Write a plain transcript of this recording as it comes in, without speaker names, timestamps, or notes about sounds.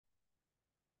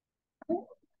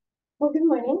Well, good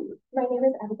morning. My name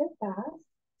is Abigail Bass.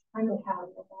 I'm with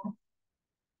Abigail Bass.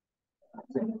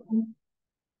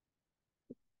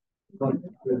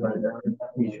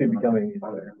 You should be coming.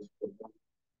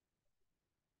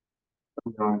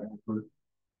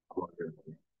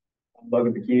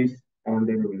 Logan the keys and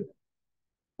they will.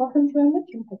 Welcome to our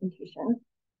midterm presentation.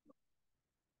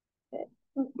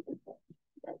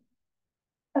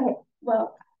 Okay,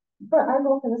 well, for our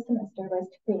goal for this semester was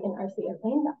to create an RC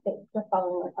airplane that fits the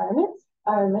following requirements.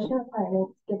 Our mission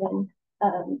requirements given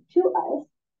to us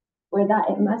were that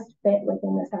it must fit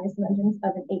within the size dimensions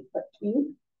of an 8-foot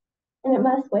cube, and it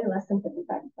must weigh less than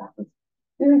 55 pounds.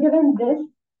 We were given this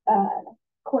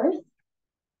course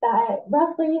that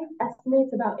roughly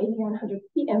estimates about 80 to 100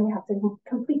 feet, and we have to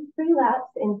complete 3 laps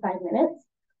in 5 minutes,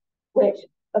 which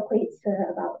equates to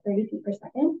about 30 feet per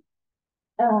second.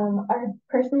 Our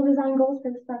personal design goals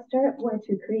for the semester were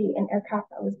to create an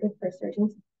aircraft that was good for search and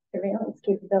surveillance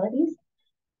capabilities,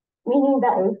 meaning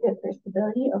that it was good for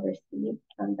stability over speed.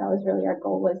 That was really our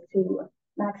goal, was to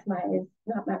maximize,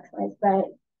 not maximize,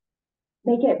 but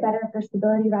make it better for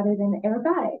stability rather than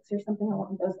aerobatics or something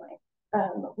along those lines.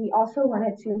 We also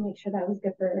wanted to make sure that it was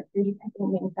good for 3D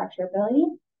printing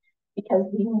manufacturability, because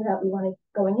we knew that we wanted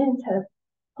going in to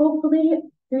hopefully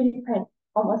 3D print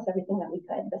almost everything that we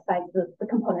could besides the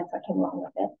components that came along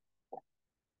with it.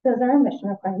 Those are our mission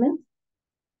requirements.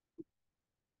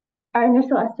 Our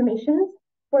initial estimations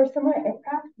for similar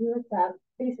aircraft, we looked up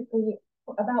basically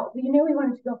about, we knew we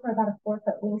wanted to go for about a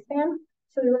 4-foot wingspan.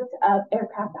 So we looked up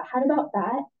aircraft that had about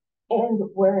that and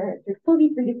were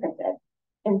fully 3D printed.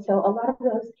 And so a lot of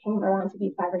those came around to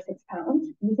be 5 or 6 pounds.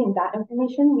 Using that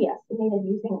information, we estimated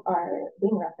using our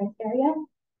wing reference area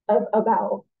of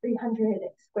about 300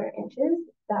 square inches,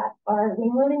 that our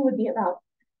wing loading would be about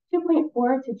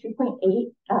 2.4 to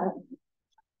 2.8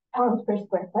 pounds per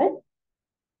square foot.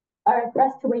 Our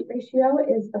thrust to weight ratio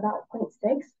is about 0.6.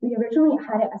 We originally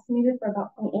had it estimated for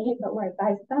about 0.8, but we're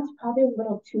advised that's probably a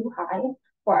little too high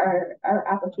for our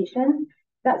application.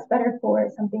 That's better for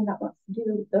something that wants to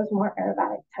do those more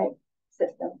aerobatic type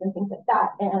systems and things like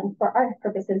that. And for our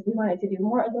purposes, we wanted to do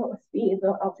more low speed,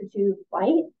 low altitude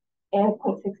flight, and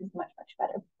 0.6 is much, much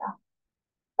better for that.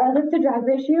 Our lift to drag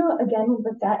ratio, again, we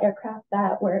looked at aircraft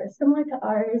that were similar to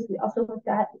ours. We also looked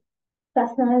at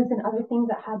Cessnas and other things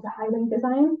that had the high wing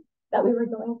design that we were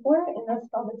going for, and those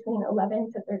fell between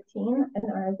 11 to 13 in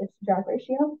our lift to drag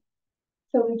ratio.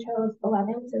 So we chose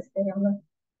 11 to stay on the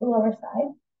lower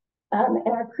side. And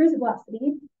our cruise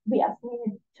velocity, we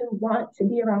estimated to want to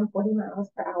be around 40 miles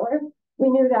per hour. We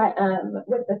knew that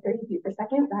with the 30 feet per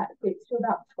second, that equates to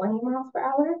about 20 miles per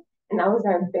hour. And that was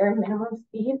our bare minimum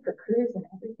speed for cruise and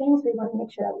everything. So we wanted to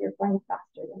make sure that we were flying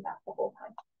faster than that the whole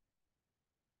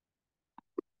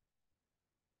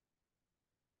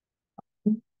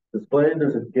time. Displayed,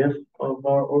 there's a GIF of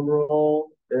our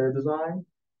overall design.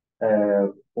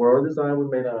 For our design, we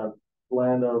made a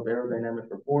blend of aerodynamic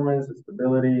performance and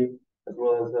stability, as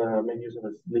well as made use of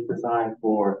a sleek design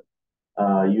for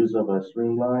use of a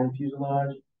streamlined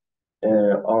fuselage.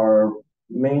 Our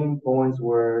main points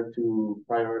were to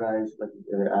prioritize, like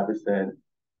Abby said,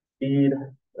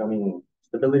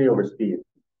 stability over speed.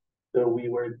 So we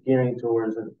were gearing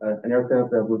towards an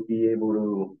aircraft that would be able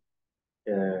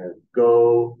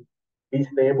to be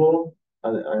stable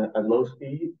at low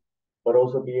speed, but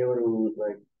also be able to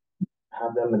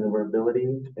have that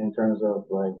maneuverability in terms of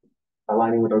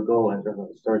aligning with our goal in terms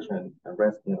of search and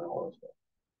rescue and all that stuff.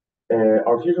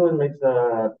 Our fuselage makes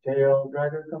a tail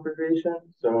dragger configuration,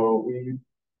 so we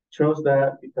chose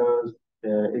that because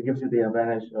it gives you the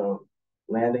advantage of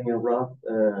landing in rough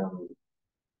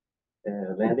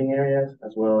landing areas,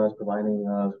 as well as providing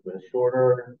us with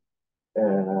shorter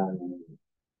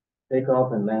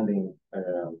takeoff and landing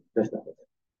distances.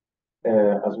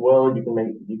 As well, you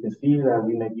can see that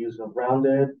we make use of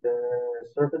rounded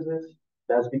surfaces.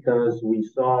 That's because we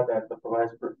saw that it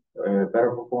provides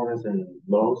better performance in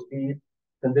low speed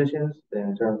conditions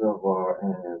in terms of our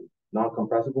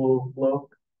non-compressible flow.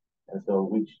 And so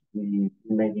we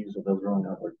made use of those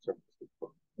rounded surfaces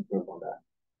to improve on that.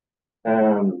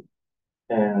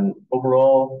 And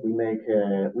overall, we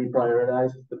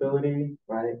prioritize stability,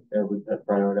 right? And we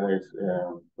prioritize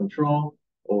control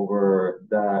over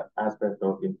that aspect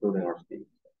of improving our speed.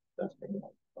 That's mainly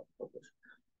our focus.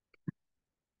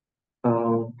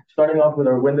 Starting off with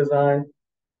our wind design,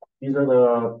 these are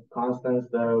the constants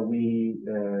that we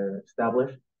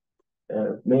established.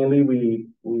 Mainly, we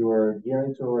were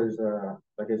gearing towards,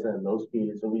 like I said, low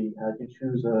speed. So we had to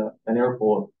choose an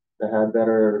airport that had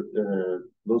better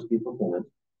low speed performance,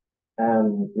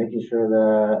 and making sure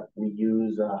that we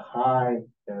use a high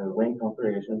wing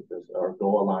configuration because our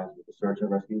goal aligns with the search and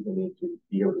rescue. We need to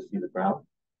be able to see the ground.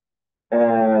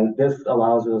 And this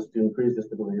allows us to increase the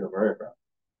stability of our aircraft.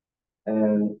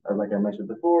 And like I mentioned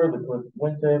before, the clip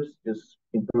wingtips just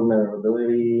improve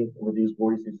maneuverability, reduce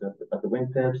vortices at the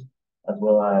wingtips, as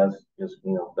well as just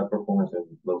the performance at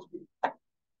low speed.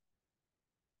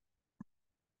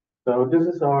 So this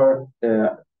is our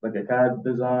like a CAD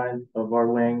design of our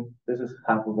wing. This is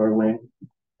half of our wing.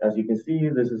 As you can see,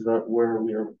 this is where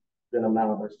we are going to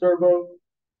mount our servo.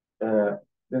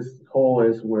 This hole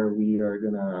is where we are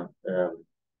going to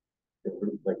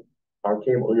like our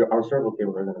cable, our servo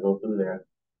cable are going to go through there,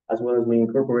 as well as we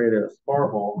incorporated a spar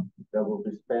hole that will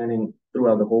be spanning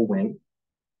throughout the whole wing.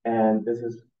 And this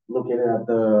is located at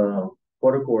the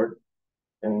quarter cord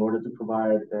in order to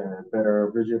provide better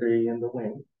rigidity in the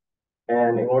wing.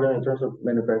 And in order, in terms of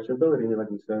manufacturability, like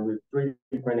we said, we're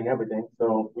 3D printing everything.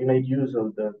 So we made use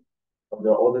of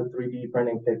all the 3D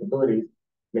printing capabilities,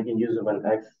 making use of an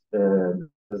X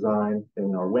design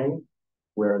in our wing,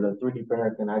 where the 3D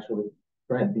printer can actually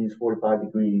print these 45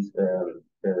 degrees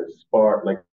spar,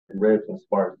 like ribs and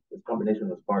spars, this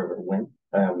combination of spar and wing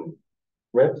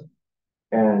ribs,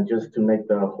 and just to make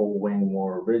the whole wing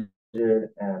more rigid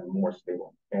and more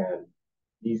stable. And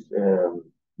these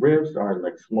ribs are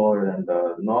like smaller than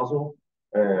the nozzle,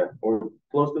 or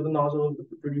close to the nozzle of the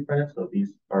 3D printer. So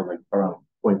these are like around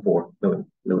 0.4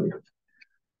 millimeters.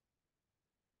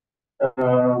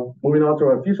 Moving on to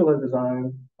our fuselage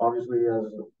design, obviously,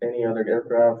 as any other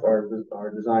aircraft, our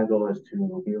design goal is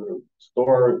to be able to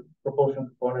store propulsion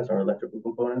components, our electrical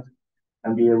components,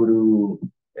 and be able to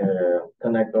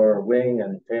connect our wing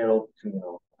and tail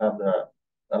to have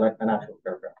an actual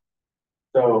aircraft.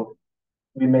 So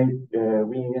we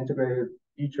integrated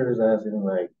features as in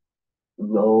like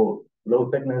low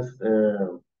thickness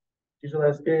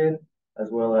fuselage skin,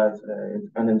 as well as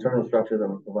an internal structure that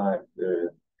will provide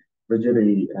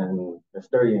rigidity and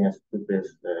sturdiness to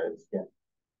this skin.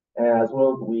 As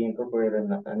well, we incorporated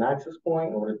an access point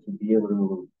in order to be able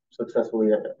to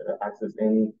successfully access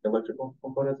any electrical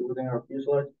components within our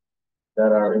fuselage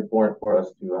that are important for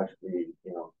us to actually,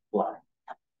 fly.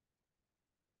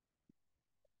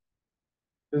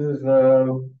 This is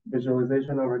a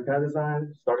visualization of our CAD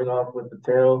design. Starting off with the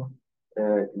tail,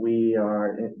 we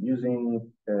are using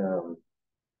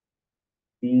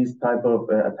these type of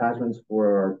attachments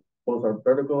for both our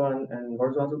vertical and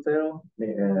horizontal tail.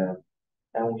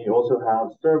 And we also have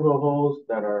servo holes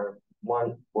that are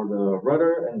one for the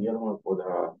rudder and the other one for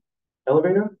the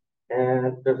elevator.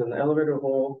 And there's an elevator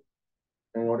hole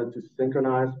in order to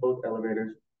synchronize both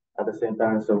elevators at the same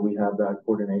time. So we have that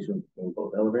coordination between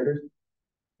both elevators.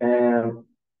 And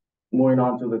moving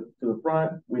on to the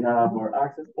front, we have our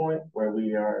access point where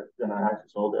we are going to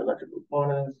access all the electrical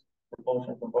components,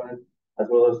 propulsion components, as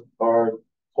well as our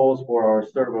holes for our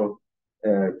servo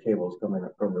cables coming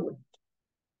up from the wing.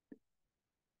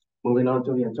 Moving on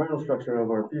to the internal structure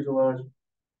of our fuselage,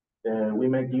 we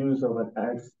make use of an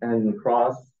X and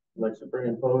cross, like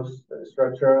superimposed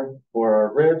structure for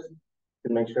our ribs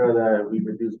to make sure that we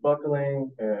reduce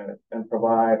buckling and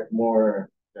provide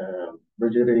more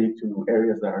rigidity to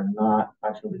areas that are not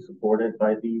actually supported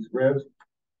by these ribs,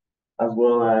 as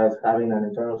well as having an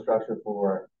internal structure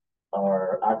for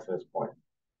our access point.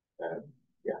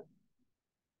 Yeah.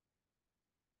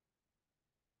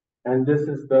 And this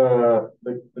is the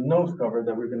nose cover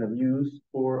that we're going to use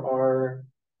for our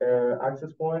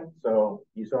access point. So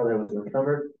you saw that it was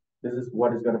covered. This is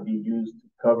what is going to be used to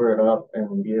cover it up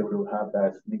and be able to have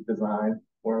that sleek design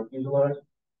for our fuselage.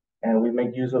 And we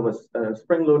make use of a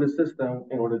spring-loaded system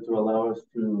in order to allow us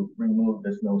to remove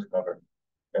this nose cover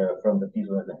from the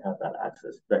fuselage and have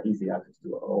that easy access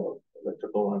to all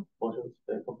electrical and propulsion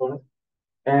components.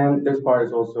 And this part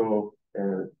is also,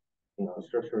 the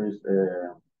structure is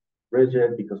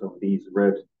rigid because of these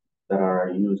ribs that are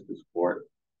used to support,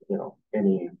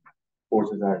 any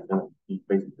forces that are going to be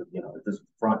basically, it's this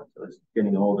front, so it's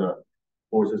getting all the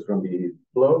forces from the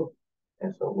flow,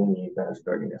 and so we need that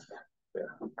sturdiness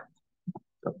there.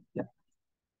 So, yeah.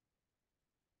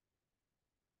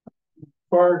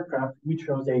 For our aircraft, we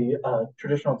chose a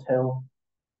traditional tail,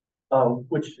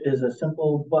 which is a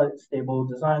simple but stable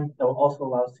design that will also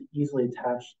allow us to easily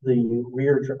attach the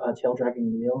rear tail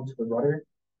dragging wheel to the rudder,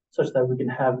 such that we can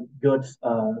have good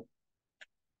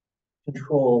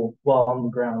control while on the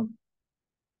ground,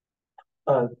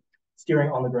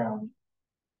 steering on the ground.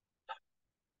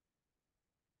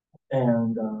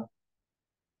 And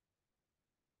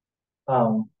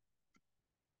um,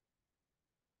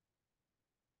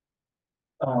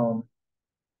 um,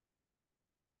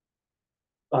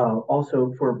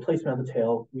 also for placement of the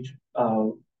tail,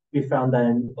 we found that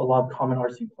in a lot of common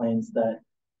RC planes that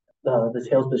the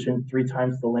tail is positioned 3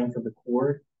 times the length of the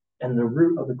chord, and the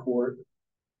root of the chord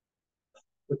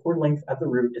length at the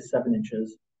root is 7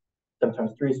 inches. 7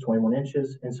 times 3 is 21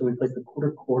 inches, and so we place the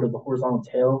quarter chord of the horizontal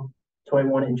tail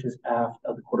 21 inches aft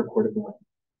of the quarter chord of the wing.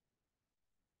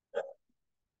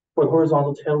 For the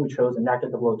horizontal tail, we chose a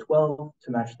NACA 0012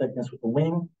 to match thickness with the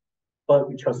wing, but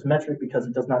we chose symmetric because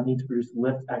it does not need to produce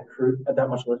lift at that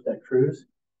much lift at cruise.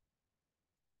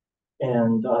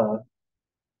 And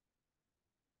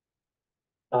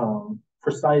for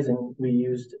sizing, we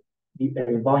used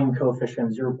a volume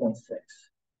coefficient of 0.6.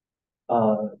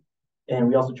 And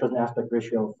we also chose an aspect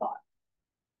ratio of 5.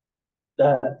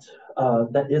 That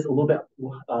is a little bit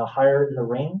higher in the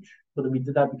range, but we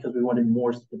did that because we wanted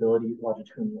more stability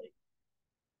longitudinally.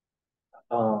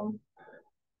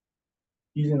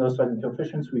 Using those sizing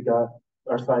coefficients, we got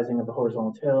our sizing of the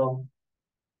horizontal tail.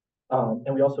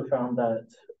 And we also found that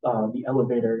the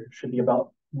elevator should be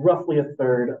about roughly a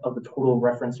third of the total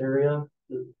reference area.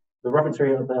 The reference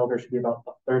area of the elevator should be about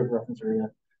a third of the reference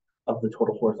area of the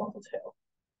total horizontal tail.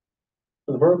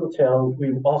 For the vertical tail,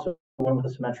 we also went with a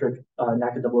symmetric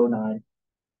NACA 009,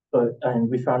 and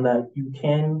we found that you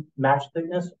can match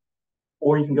thickness,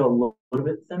 or you can go a little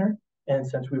bit thinner. And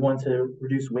since we wanted to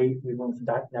reduce weight, we went with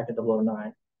NACA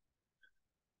 009.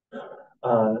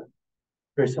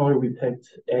 Very similar, we picked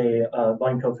a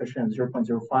volume coefficient of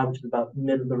 0.05, which is about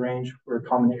mid of the range for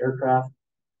common aircraft.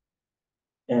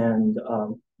 And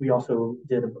we also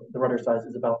did the rudder size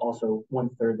is about also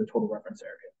 1/3 the total reference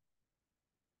area.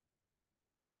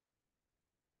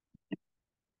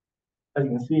 As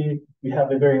you can see, we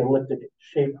have a very elliptic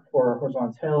shape for our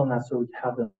horizontal tail, and that's so we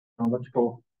have an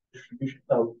elliptical distribution,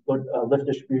 lift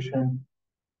distribution.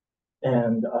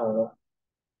 And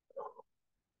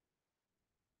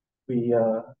we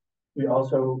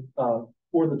also,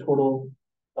 for the total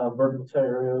vertical tail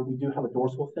area, we do have a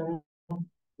dorsal fin,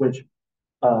 which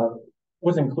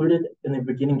was included in the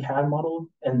beginning CAD model,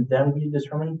 and then we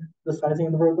determined the sizing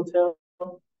of the vertical tail.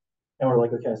 And we're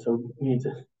like, okay, so we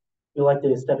liked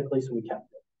it aesthetically, so we kept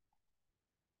it.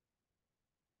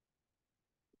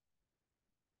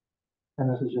 And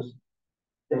this is just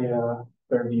a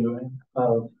fair viewing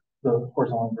of the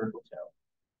horizontal and vertical tail.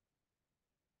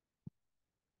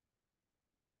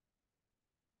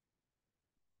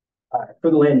 For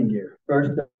the landing gear,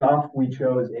 first off, we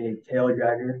chose a tail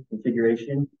dragger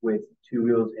configuration with 2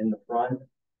 wheels in the front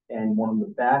and 1 on the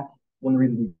back. One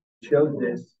reason we chose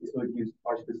this is so we use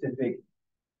our specific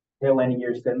tail landing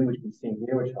gear assembly, which we've seen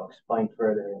here, which I'll explain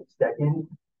further in a second.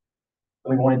 And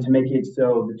we wanted to make it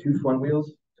so the 2 front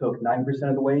wheels took 9%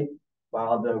 of the weight,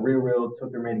 while the rear wheel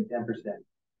took the remaining 10%.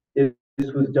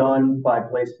 This was done by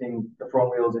placing the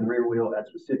front wheels and rear wheel at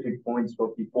specific points,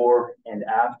 both before and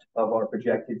aft of our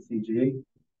projected CG.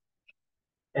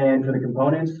 And for the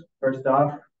components, first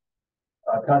off,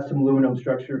 a custom aluminum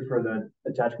structure for the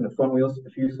attachment of front wheels to the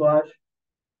fuselage.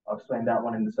 I'll explain that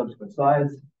one in the subsequent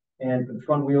slides. And for the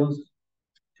front wheels,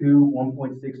 2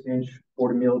 1.6-inch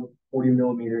 40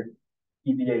 millimeter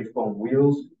EVA foam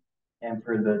wheels. And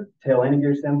for the tail landing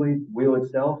gear assembly, wheel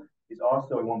itself is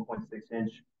also a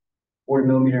 1.6-inch 40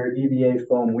 millimeter EVA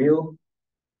foam wheel.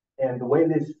 And the way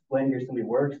this landing gear assembly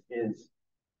works is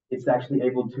it's actually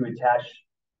able to attach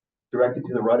directly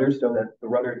to the rudder so that the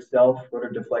rudder itself, rudder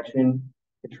deflection,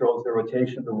 controls the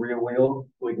rotation of the rear wheel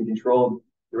so we can control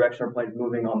the direction our plane is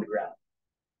moving on the ground.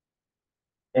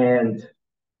 And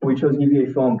we chose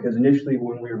EVA foam because initially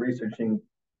when we were researching,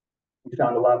 we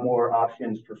found a lot more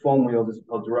options for foam wheels as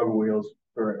opposed to rubber wheels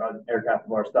for an aircraft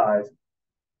of our size.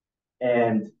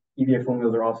 And EVA foam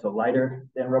wheels are also lighter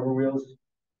than rubber wheels.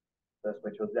 That's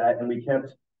why I chose that. And we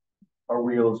kept our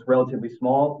wheels relatively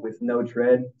small with no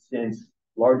tread, since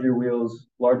larger wheels,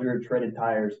 larger treaded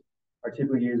tires are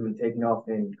typically used when taking off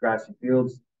in grassy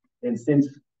fields. And since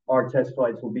our test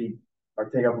flights our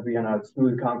takeoff will be on a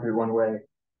smooth concrete runway,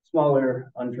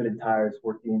 smaller untreaded tires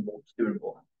were deemed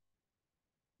suitable.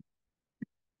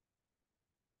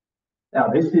 Now,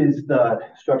 this is the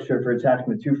structure for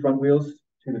attaching the 2 front wheels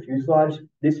to the fuselage.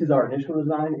 This is our initial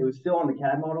design. It was still on the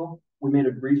CAD model. We made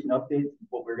a recent update to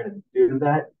what we're going to do to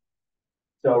that.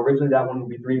 So originally that one would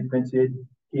be 3D printed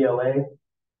PLA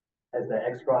as the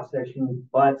X cross section,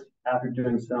 but after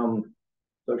doing some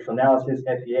social analysis,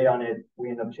 FEA on it, we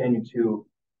ended up changing to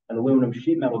an aluminum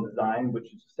sheet metal design,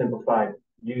 which is a simplified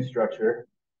U structure.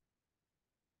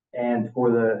 And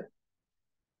for the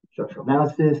structural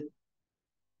analysis,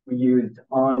 we used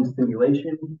on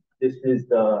simulation. This is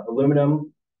the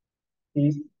aluminum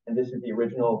piece, and this is the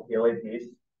original PLA piece.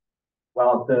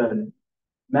 While the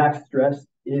max stress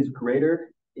is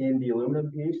greater in the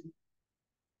aluminum piece,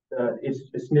 it's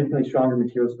a significantly stronger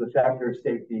material, so the factor of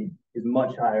safety is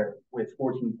much higher with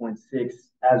 14.6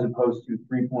 as opposed to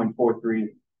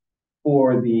 3.43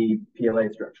 for the PLA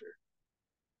structure.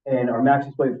 And our max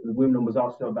display for the aluminum was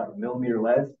also about a millimeter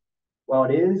less. While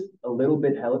it is a little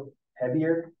bit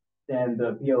heavier than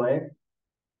the PLA,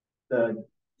 the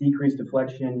decreased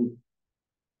deflection,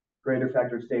 greater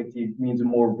factor of safety means a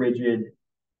more rigid,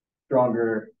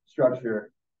 stronger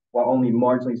structure while only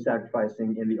marginally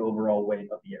sacrificing in the overall weight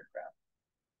of the aircraft.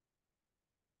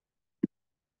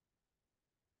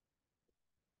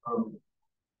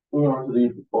 Moving on to the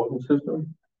propulsion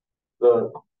system,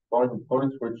 the following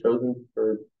components were chosen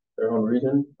for their own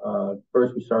reason.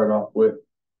 First, we started off with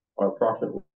our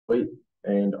approximate weight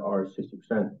and our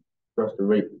 60% thrust to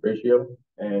weight ratio,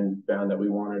 and found that we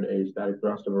wanted a static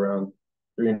thrust of around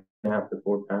 3.5 to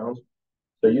 4 pounds.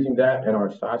 So using that and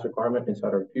our size requirement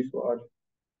inside our fuselage,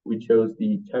 we chose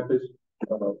the Tempest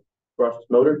thrust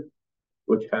motor,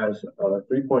 which has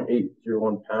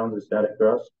 3.801 pounds of static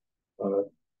thrust.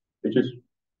 It just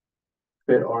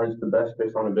fit ours the best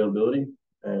based on availability,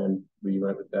 and we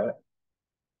went with that.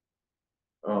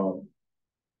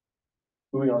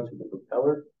 Moving on to the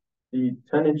propeller, the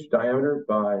 10-inch diameter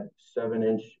by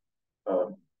 7-inch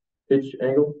pitch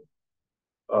angle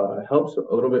helps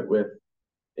a little bit with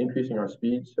increasing our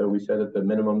speed. So we said that the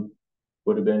minimum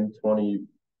would have been 20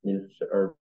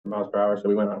 miles per hour. So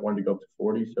we wanted to go up to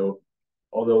 40. So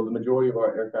although the majority of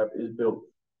our aircraft is built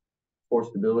for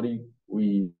stability,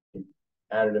 we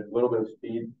added a little bit of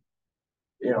speed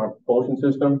in our propulsion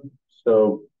system.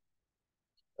 So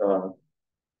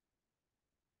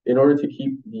in order to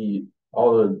keep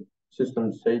all the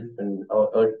systems safe and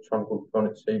electronic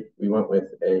components safe, we went with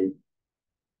the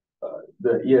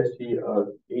ESC of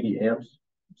 80 amps.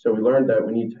 So we learned that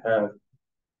we need to have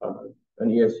an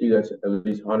ESC that's at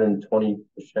least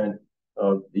 120%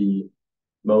 of the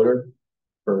motor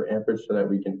for amperage, so that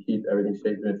we can keep everything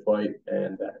safe mid-flight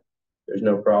and that there's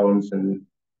no problems. And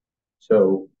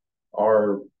so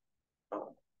our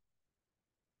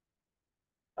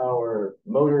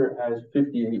motor has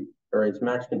 58, or its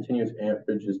max continuous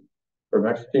amperage is, or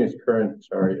max continuous current,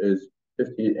 sorry, is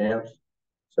 58 amps.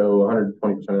 So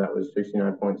 120% of that was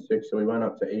 69.6. So we went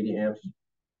up to 80 amps.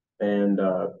 And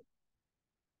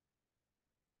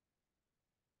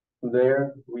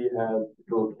there we have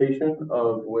the location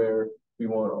of where we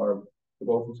want our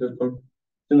propulsion system.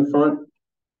 It's in the front,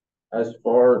 as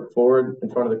far forward in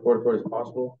front of the quarter as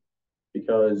possible,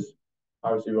 because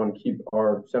obviously we want to keep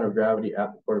our center of gravity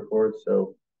at the quarter,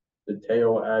 so the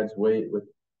tail adds weight with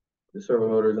the servo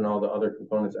motors and all the other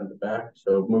components at the back.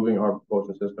 So moving our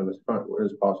propulsion system as frontward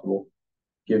as possible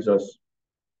gives us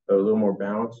a little more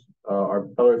balance. Our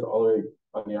propeller is all the way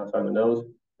on the outside of the nose,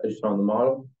 as you saw on the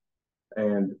model.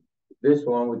 And this,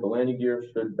 along with the landing gear,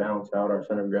 should balance out our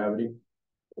center of gravity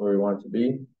where we want it to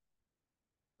be.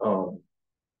 For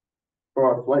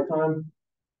our flight time,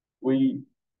 we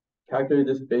calculated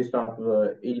this based off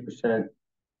of 80%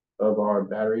 of our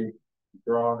battery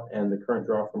draw and the current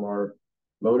draw from our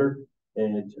motor,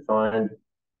 and to find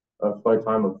a flight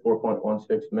time of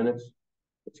 4.16 minutes.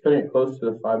 It's cutting it close to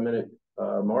the 5-minute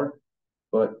mark,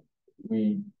 but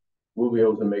we will be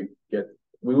able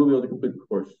to complete the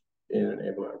course in an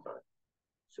ample amount of time.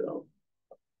 So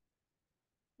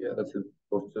yeah, that's the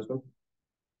propulsion system.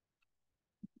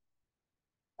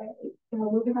 So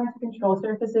moving on to control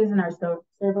surfaces and our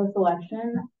servo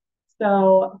selection.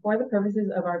 So for the purposes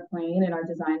of our plane and our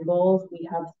design goals, we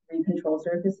have 3 control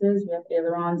surfaces. We have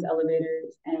ailerons,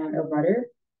 elevators, and a rudder.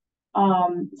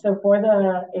 So for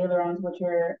the ailerons, which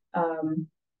are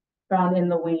found in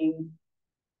the wing,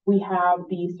 we have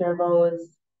the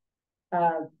servos.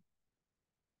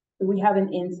 We have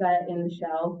an inset in the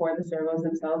shell for the servos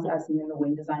themselves, as seen in the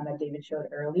wing design that David showed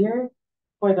earlier.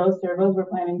 For those servos, we're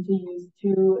planning to use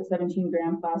 2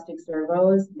 17-gram plastic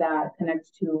servos that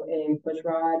connect to a push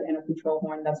rod and a control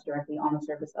horn that's directly on the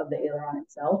surface of the aileron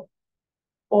itself.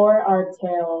 For our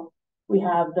tail, we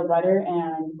have the rudder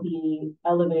and the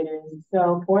elevators.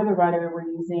 So for the rudder, we're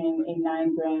using a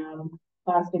 9-gram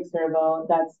plastic servo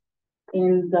that's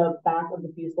in the back of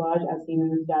the fuselage, as seen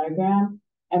in this diagram,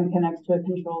 and connects to a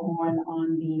control horn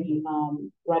on the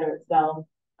rudder itself.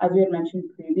 As we had mentioned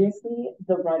previously,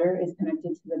 the rudder is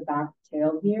connected to the back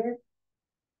tail gear.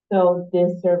 So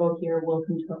this servo here will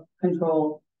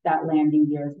control that landing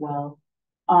gear as well.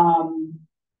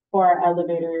 For our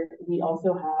elevator, we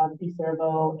also have the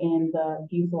servo in the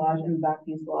fuselage and the back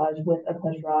fuselage with a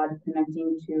push rod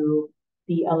connecting to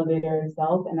the elevator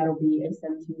itself, and that'll be a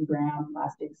 17-gram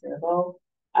plastic servo.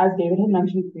 As David had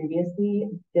mentioned previously,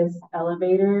 this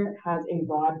elevator has a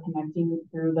rod connecting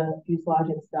through the fuselage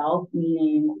itself,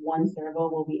 meaning one servo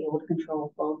will be able to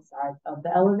control both sides of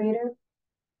the elevator.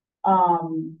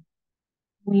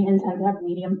 We intend to have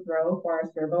medium throw for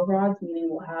our servo rods, meaning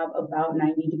we'll have about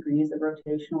 90 degrees of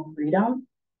rotational freedom.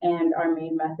 And our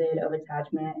main method of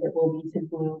attachment, it will be to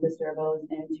glue the servos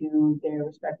into their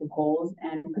respective holes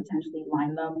and potentially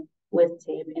line them with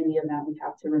tape in the event we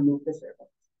have to remove the servos.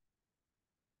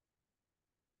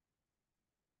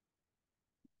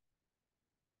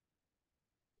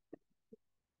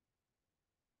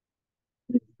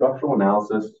 The structural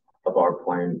analysis of our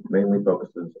plane mainly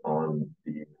focuses on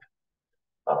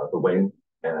the wing,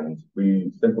 and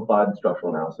we simplified the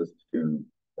structural analysis to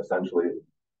essentially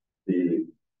the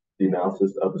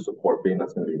analysis of the support beam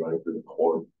that's going to be running through the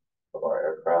core of our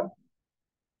aircraft.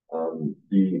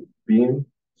 The beam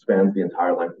spans the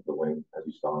entire length of the wing, as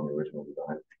you saw in the original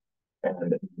design,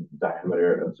 and a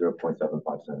diameter of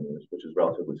 0.75 centimeters, which is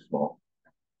relatively small.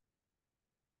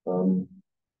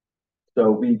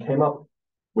 So we came up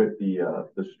with the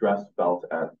stress felt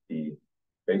at the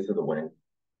base of the wing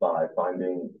by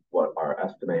finding what our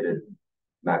estimated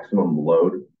maximum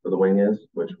load for the wing is,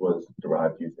 which was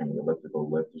derived using the elliptical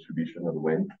lift distribution of the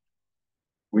wing.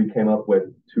 We came up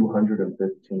with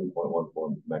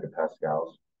 215.14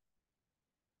 megapascals.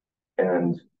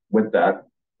 And with that,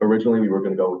 originally we were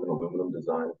going to go with an aluminum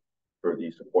design for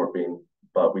the support beam,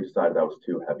 but we decided that was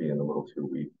too heavy and a little too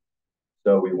weak.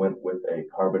 So we went with a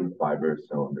carbon fiber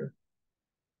cylinder.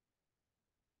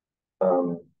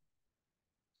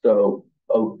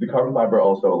 The carbon fiber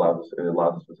also allows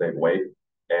us to save weight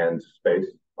and space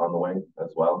on the wing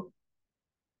as well.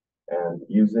 And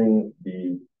using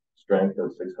the strength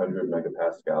of 600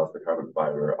 megapascals, the carbon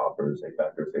fiber offers a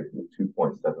factor of safety of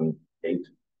 2.78,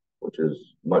 which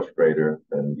is much greater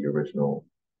than the original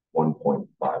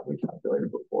 1.5 we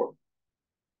calculated before.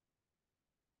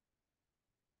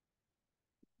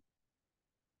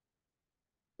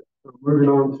 Moving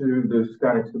on to the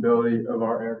static stability of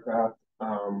our aircraft.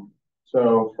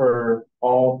 So for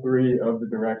all three of the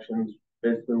directions,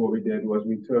 basically what we did was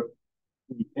we took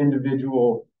the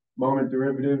individual moment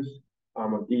derivatives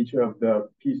of each of the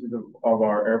pieces of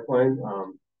our airplane,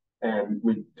 and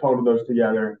we totaled those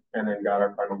together and then got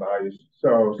our final values.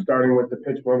 So starting with the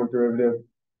pitch moment derivative,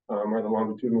 or the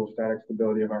longitudinal static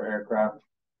stability of our aircraft,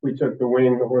 we took the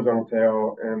wing, the horizontal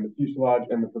tail, and the fuselage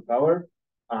and the propeller.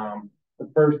 The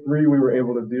first three we were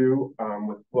able to do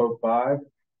with Flow 5,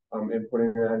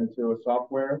 inputting that into a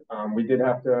software. We did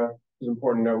have to, it's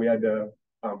important to know, we had to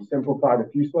simplify the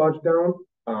fuselage down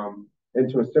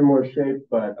into a similar shape,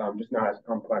 but just not as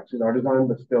complex as our design,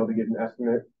 but still to get an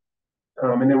estimate.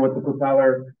 And then with the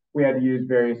propeller, we had to use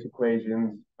various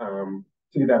equations to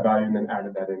get that value and then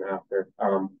added that in after.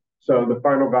 So the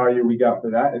final value we got for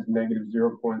that is negative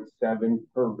 0.7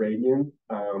 per radian.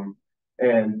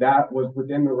 And that was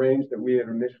within the range that we had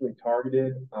initially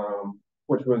targeted,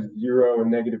 which was 0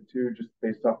 and -2, just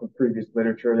based off of previous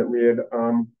literature that we had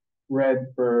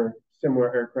read for similar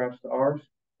aircrafts to ours.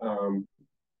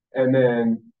 And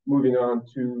then moving on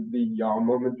to the yaw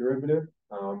moment derivative.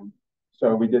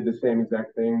 So we did the same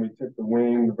exact thing. We took the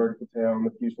wing, the vertical tail, and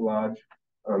the fuselage.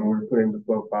 We were put into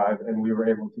Flow 5, and we were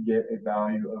able to get a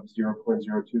value of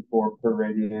 0.024 per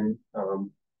radian.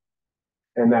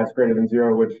 And that's greater than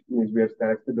 0, which means we have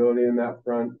static stability in that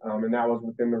front. And that was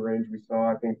within the range we saw.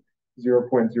 I think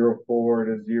 0.04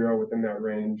 to 0 within that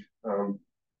range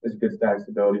is good static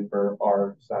stability for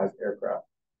our sized aircraft.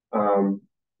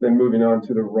 Then moving on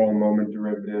to the roll moment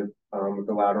derivative with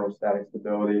the lateral static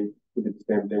stability, we did the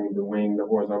same thing with the wing, the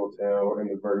horizontal tail, and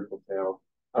the vertical tail.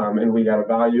 And we got a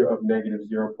value of negative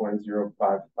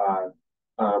 0.055.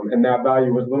 And that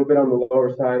value was a little bit on the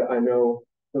lower side. I know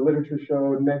the literature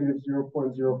showed negative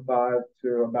 0.05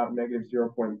 to about negative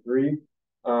 0.3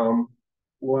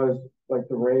 was like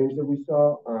the range that we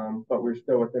saw, but we're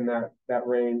still within that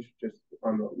range, just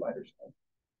on the lighter side.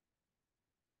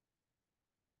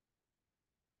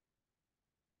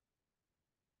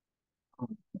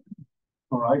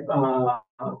 All right.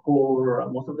 For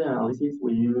most of the analysis,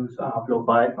 we use Flow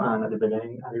 5, and at the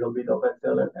beginning, a little bit of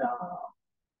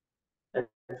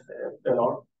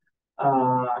XLR.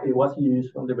 It was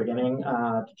used from the beginning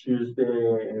to choose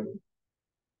the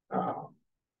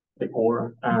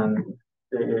core and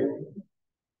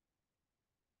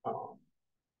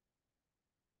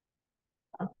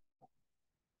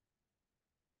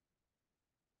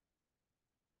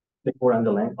the core and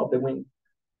the length of the wing.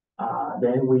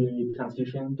 Then we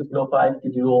transition to Flow 5 to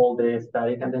do all the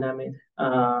static and dynamic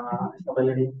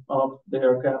stability of the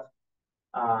aircraft.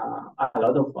 A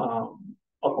lot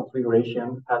of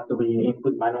configuration had to be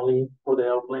input manually for the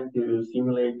airplane to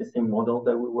simulate the same model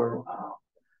that we were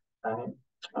planning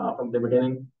from the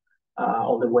beginning.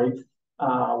 All the weights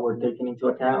were taken into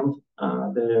account.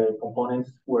 The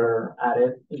components were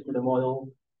added into the model.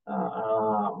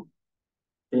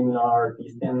 Similar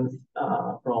distance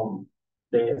from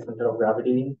the center of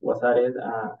gravity was added.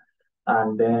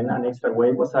 And then an extra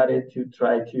weight was added to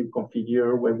try to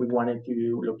configure where we wanted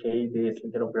to locate the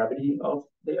center of gravity of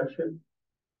the airship.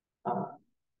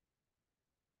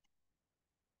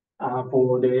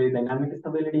 For the dynamic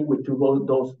stability, we took all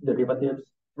those derivatives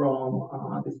from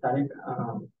the static,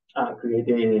 create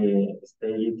a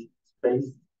state space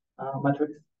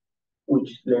matrix,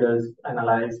 which let us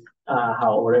analyze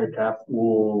how our aircraft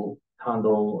will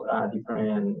handle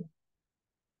different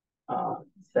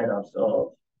setups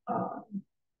of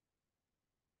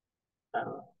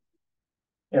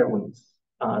air winds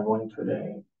going through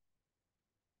the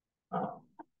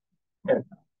air.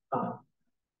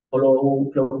 Follow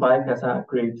Flow 5 has a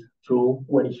great tool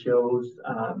where it shows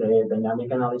the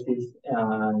dynamic analysis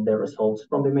and the results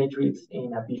from the matrix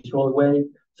in a visual way,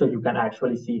 so you can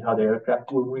actually see how the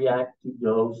aircraft will react to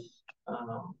those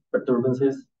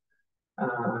perturbances.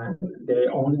 The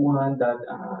only one that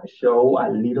show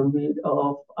a little bit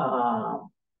of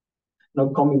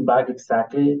not coming back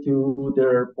exactly to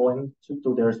their point,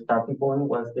 to their starting point,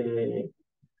 was the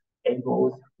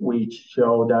angles, which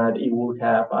show that it will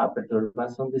have a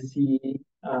perturbance on the C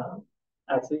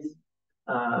axis,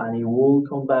 and it will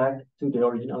come back to the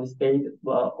original state,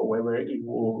 but however, it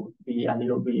will be a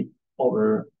little bit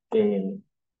over the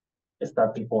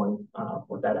starting point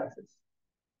for that axis.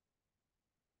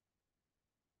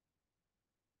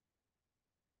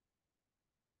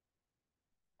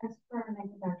 As for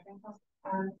manufacturing costs,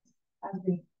 as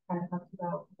we kind of talked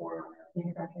about for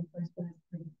manufacturing first, but it's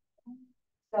pretty.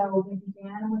 So we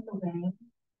began with the wing,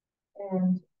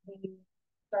 and we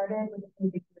started with a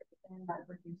configuration that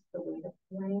reduced the weight of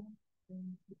the wing.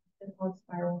 It's called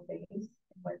spiral base, in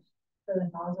which the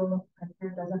nozzle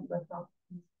pressure doesn't lift off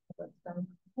the stone.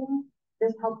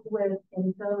 This helped with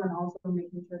infill and also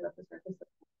making sure that the surface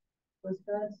was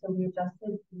good. So we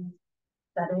adjusted these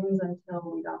settings until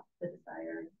we got the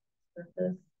desired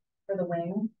surface for the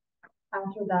wing.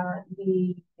 After that,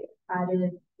 we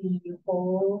added the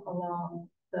hole along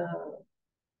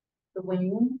the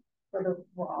wing for the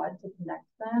rod to connect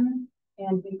them,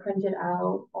 and we printed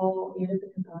out all 8 of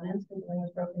the components because the wing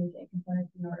was broken into 8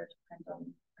 components in order to print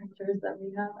on printers that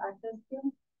we have access to.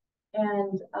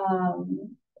 And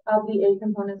of the 8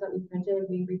 components that we printed,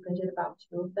 we reprinted about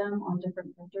 2 of them on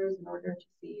different printers in order to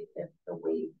see if the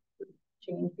weight would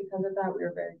change. Because of that, we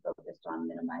were very focused on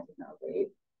minimizing our weight.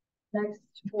 Next,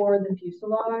 for the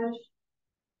fuselage,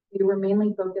 we were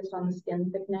mainly focused on the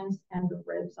skin thickness and the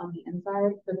ribs on the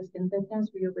inside. For the skin thickness,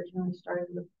 we originally started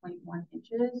with 0.1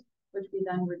 inches, which we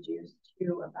then reduced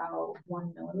to about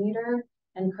 1 millimeter.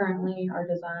 And currently our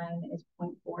design is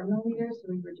 0.4 millimeters,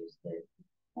 so we reduced it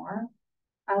more.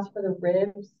 As for the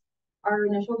ribs, our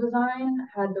initial design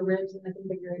had the ribs in the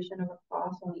configuration of a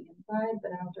cross on the inside,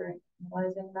 but after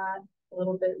analyzing that a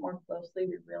little bit more closely,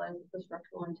 we realized that the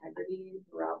structural integrity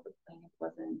throughout the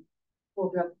plane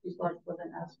throughout the fuselage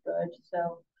wasn't as good.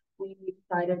 So we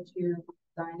decided to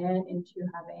design it into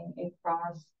having a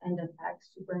cross and an X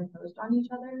superimposed on each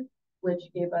other,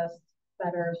 which gave us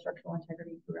better structural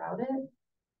integrity throughout it.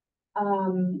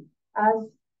 As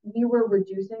we were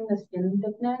reducing the skin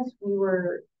thickness, we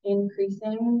were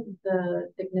increasing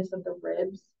the thickness of the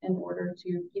ribs in order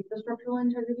to keep the structural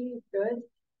integrity good.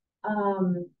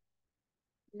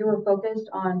 We were focused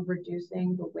on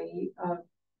reducing the weight of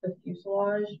the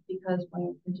fuselage because when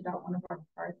we printed out one of our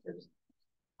parts, it was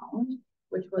pound,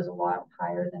 which was a lot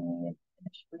higher than we had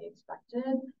initially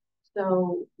expected.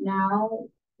 So now,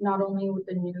 not only with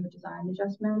the new design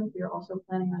adjustment, we are also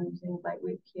planning on using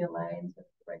lightweight PLA instead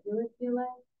of regular PLA,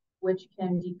 which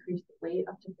can decrease the weight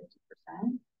up to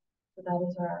 50%. So that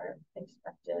is our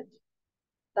expected,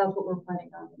 that's what we're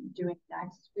planning on doing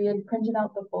next. We had printed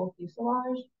out the full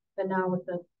fuselage, but now with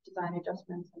the design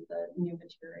adjustments and the new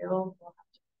material, we'll have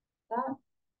to do that.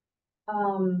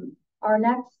 Our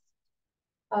next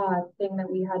thing that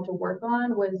we had to work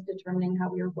on was determining how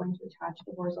we were going to attach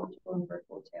the horizontal and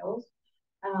vertical tails.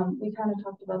 We kind of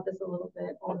talked about this a little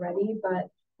bit already, but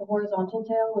the horizontal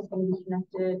tail was going to be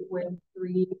connected with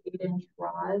 3 8-inch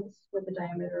rods with a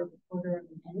diameter of 1/4 of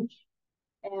an inch.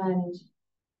 And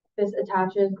this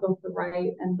attaches both the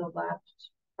right and the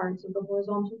left parts of the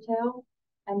horizontal tail.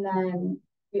 And then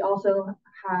we also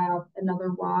have another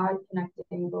rod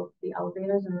connecting both the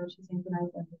elevators in order to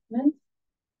synchronize the movements.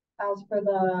 as for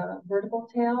the vertical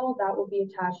tail, that will be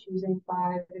attached using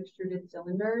 5 extruded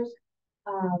cylinders,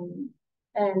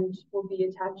 and will be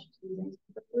attached using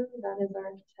super glue. That is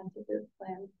our tentative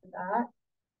plan for that.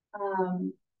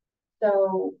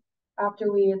 So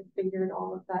after we had figured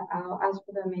all of that out, as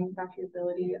for the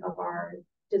manufacturability of our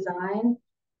design,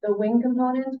 the wing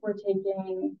components were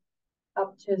taking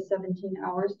up to 17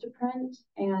 hours to print,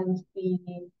 and the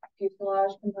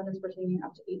fuselage components were taking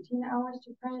up to 18 hours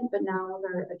to print, but now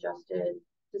they're adjusted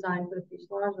design for the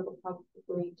fuselage, it'll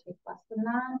probably take less than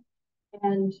that.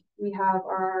 And we have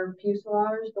our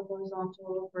fuselage, the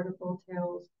horizontal, vertical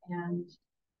tails, and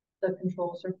the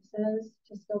control surfaces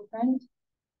to still print.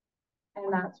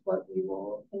 And that's what we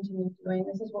will continue doing.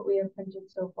 This is what we have printed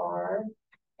so far,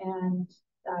 and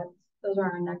those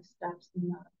are our next steps in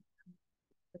the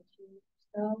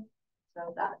so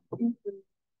that concludes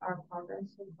our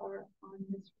progress so far on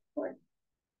this report.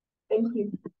 Thank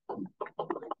you.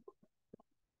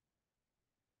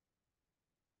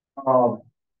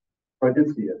 I did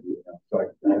see it, so I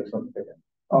have something to pick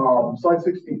slide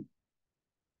 16.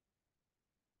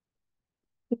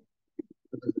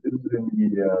 This is in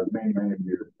the main menu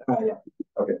here. Yeah.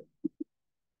 Okay.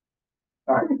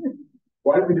 All right.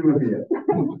 Why did we do a VA?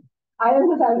 I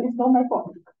emphasize it's not my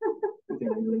fault.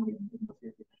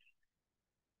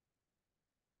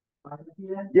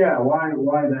 Yeah, why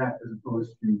that as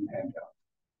opposed to handcuffs?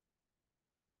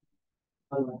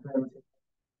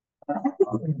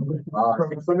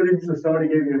 Somebody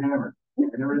gave you a hammer,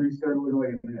 and everything started looking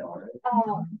like a nail, right? I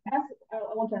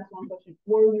want to ask one question.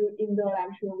 Were you in the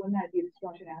actual when I did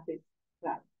destruction assays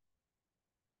that?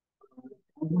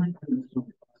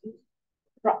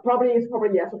 Probably yes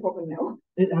or probably no.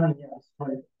 Yes,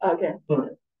 right. Okay.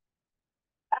 But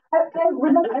I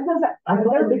remember I was at the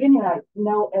very beginning like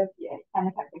no FDA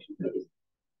manufacturing please.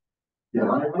 Yeah,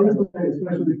 I would say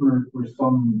especially for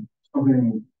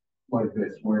something like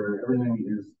this where everything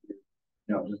is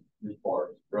just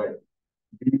bars, right?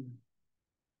 These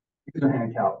are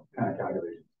hand kind of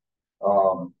calculations.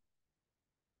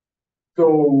 So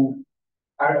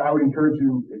I would encourage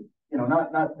you,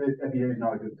 not that FDA is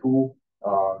not a good tool,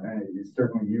 and it is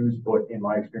certainly used, but in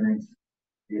my experience,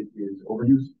 it is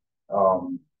overused.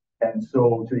 And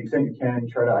so to the extent you can,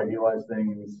 try to idealize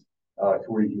things to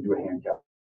where you can do a hand count.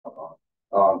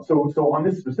 So on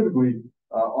this specifically,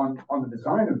 on the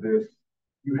design of this,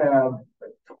 you have a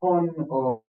ton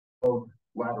of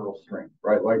lateral strength,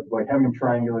 right? Like having them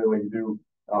triangulate like you do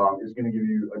is going to give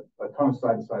you a ton of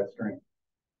side-to-side strength.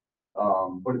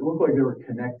 But it looked like they were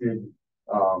connected.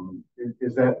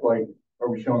 Is that like, are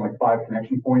we showing like 5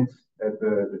 connection points at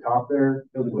the top there?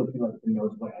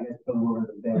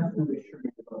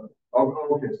 Oh,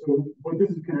 okay. So, but this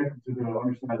is connected to the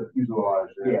underside of the fuselage.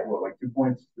 Yeah. What, like 2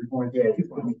 points, 3 points? Yeah, 2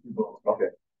 points.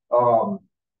 Okay.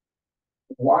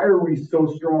 Why are we so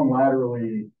strong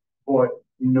laterally, but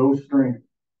no strength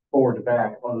forward to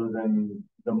back, other than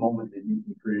the moment that you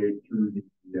can create through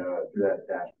that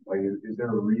attachment? Like, is there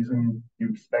a reason you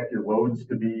expect your loads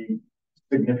to be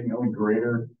significantly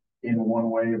greater in one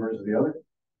way versus the other?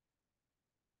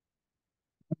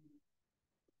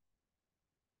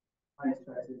 high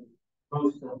stresses,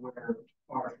 most of where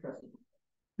our stresses.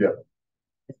 Yeah.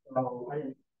 So I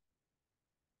didn't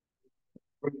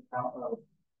bring it out of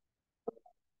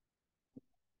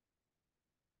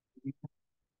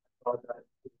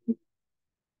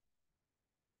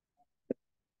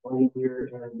 20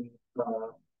 years and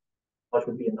much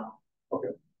would be enough. Okay.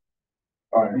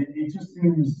 All right. It just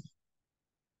seems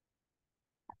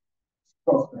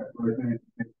suspect, right?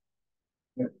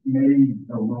 That maybe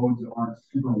the loads aren't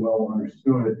super well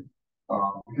understood,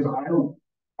 because I don't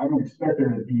expect there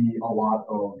to be a lot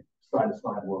of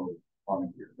side-to-side load on the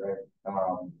gear, right?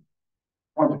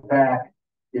 Front to back,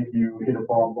 if you hit a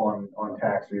bump on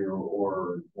taxi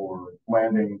or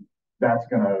landing, that's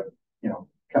gonna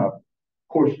kind of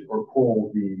push or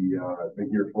pull the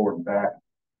gear forward and back,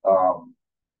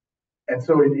 and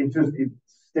so it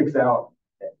sticks out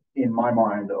in my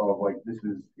mind of like this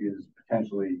is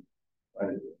potentially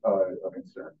a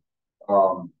concern.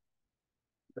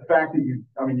 The fact that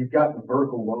you've got the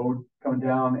vertical load coming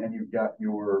down and you've got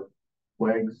your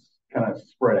legs kind of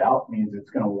spread out means it's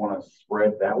going to want to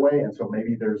spread that way. And so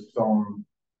maybe there's some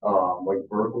like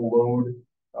vertical load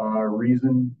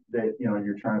reason that,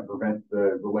 you're trying to prevent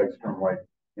the legs from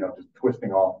just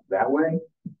twisting off that way.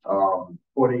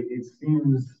 But it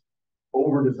seems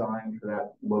over designed for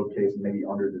that load case and maybe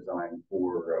under designed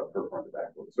for front to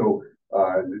back load. So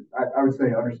I would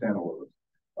say understand the loads.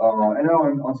 And now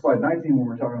on slide 19, when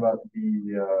we're talking about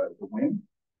the wing.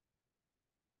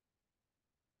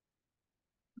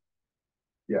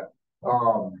 Yeah.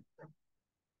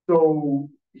 So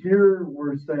here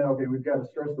we're saying, okay, we've got to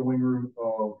stress the wing root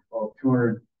of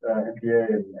 200 MPa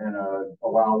and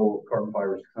allowable carbon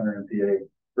fiber 600 MPa.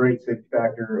 Great safety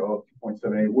factor of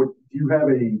 2.78. What do you have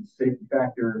a safety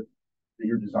factor that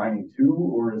you're designing to,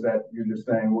 or is that you're just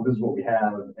saying, well, this is what we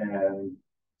have and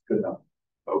it's good enough?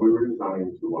 We were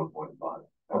designing to 1.5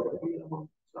 as like a minimum.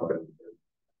 So. Okay.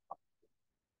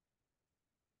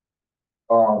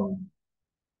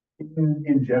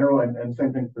 In general, and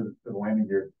same thing for the landing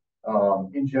gear.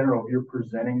 In general, if you're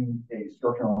presenting a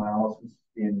structural analysis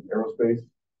in aerospace,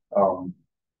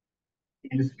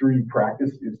 industry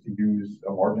practice is to use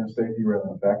a margin of safety rather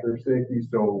than a factor of safety.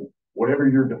 So whatever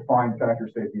your defined factor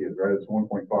of safety is, right, it's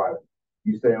 1.5.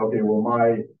 You say, okay, well,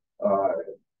 my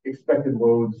expected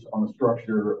loads on the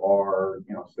structure are,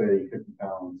 say 50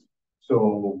 pounds.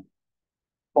 So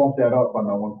bump that up by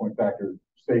my 1 point factor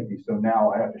safety. So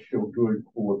now I have to show good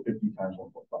for 50 times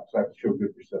 1.5. So I have to show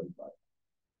good for 75.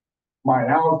 My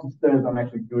analysis says I'm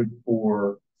actually good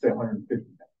for, say, 150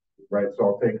 pounds, right? So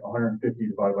I'll take 150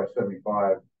 divided by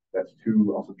 75. That's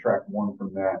 2. I'll subtract 1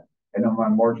 from that. And then my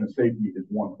margin of safety is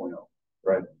 1.0,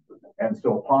 right? And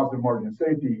so positive margin of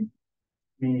safety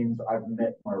means I've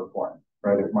met my requirement,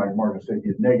 right? If my margin of safety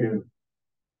is negative,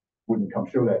 wouldn't come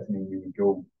show that to me. We would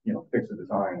go, fix the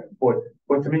design.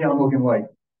 But to me, I'm looking like,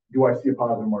 do I see a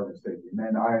positive margin of safety? And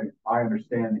then I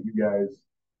understand that you guys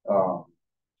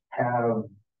have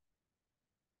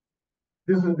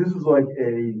this is like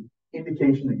a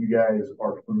indication that you guys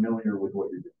are familiar with what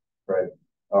you're doing, right?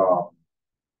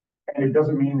 And it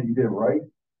doesn't mean that you did it right,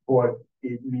 but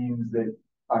it means that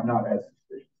I'm not as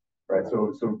suspicious, right?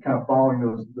 So kind of following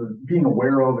those being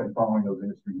aware of and following those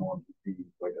industry norms would be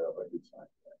like a good sign.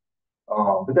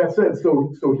 But that said,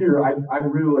 so here I'd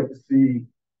really like to see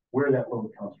where that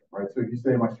load comes from, right? So if you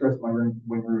say my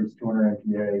wing root is 200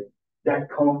 MPa, that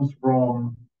comes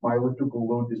from my elliptical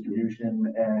load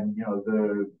distribution and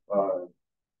the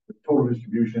total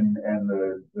distribution and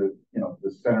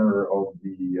the center of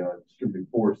the distributed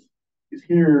force is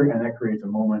here, and that creates a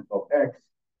moment of X,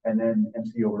 and then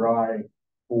MC over I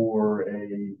for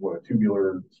a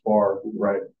tubular spar,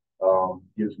 right?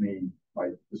 Gives me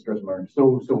the stress margin.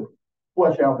 So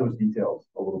flesh out those details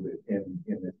a little bit in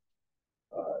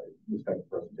this type of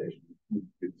presentation.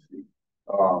 Good to see.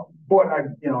 But I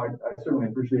certainly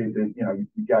appreciate that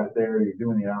you got it there. You're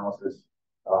doing the analysis.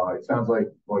 It sounds like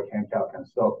hand count kind of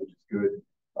stuff, which is good.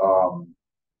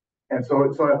 And so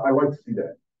I like to see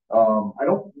that. I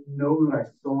don't know that I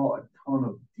saw a ton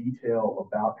of detail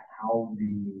about how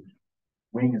the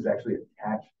wing is actually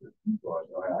attached to the fuselage.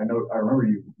 I remember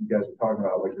you guys were talking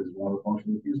about like this is one of the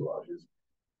functions of the fuselage is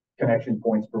connection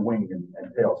points for wing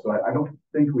and tail. So I don't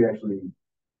think we actually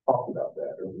talked about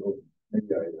that, or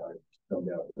maybe I stoned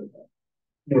out.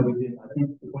 Yeah, we did. I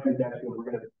think the plan is actually we're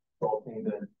going to rotate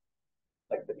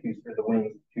the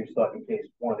wings fuselage in case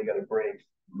one of the other breaks.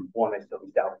 One may still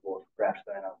be doubtful for crash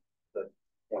then.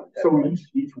 So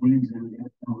each wing is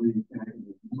independently connected to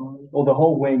the fuselage? Well, the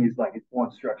whole wing is like it's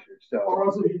one structure. So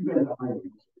also you've got the high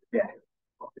wings. Yeah.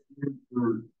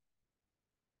 You're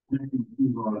connecting the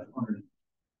fuselage under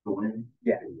the wing?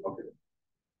 Yeah.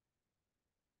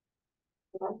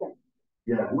 Okay.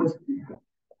 Yeah. What's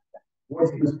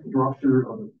the structure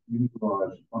of the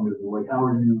fuselage under the wing? How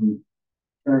are you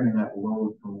carrying that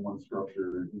load from one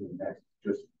structure to the next?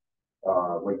 Just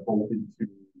like bolted to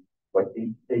like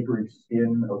acreage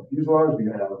skin of fuselage? Do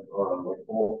you have like a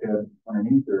bulkhead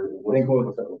underneath, or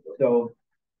what's that look like? So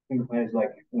I think the plan is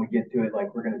like when we get to it,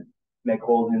 like we're gonna make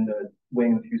holes in the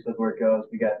wing of the fuselage where it goes.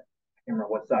 We got I can't remember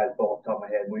what size bolt off the top of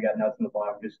my head. We got nuts in the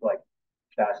bottom, just like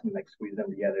fasten, like squeeze them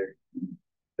together.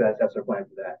 So that's our plan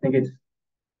for that. I think it's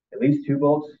at least 2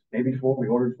 bolts, maybe 4. We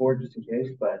ordered 4 just in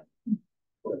case, but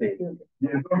we'll see.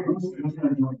 Yeah, those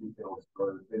kind of joint details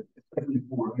are especially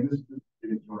for. I mean, this is a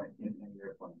joint in the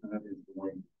airplane. That is the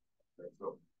wing. Right?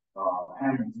 So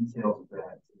having details of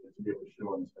that to be able to show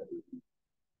on this type of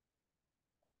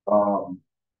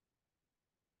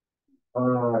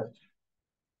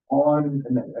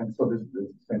and so this is the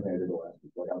same thing I did last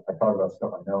week. Like I talked about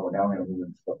stuff I know, and now I'm going to move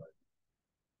into stuff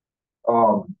I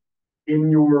know. In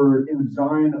the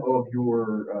design of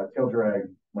your tail drag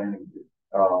landing gear,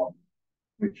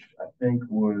 which I think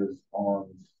was on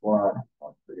slide.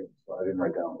 I didn't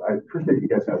write down. I appreciate you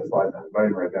guys have the slide, but I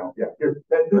didn't write down. Yeah, here,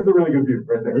 this is a really good view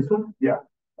right there. This one? Yeah.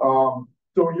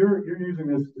 So you're using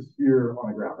this to steer on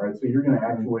the ground, right? So you're going to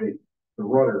actuate the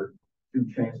rudder to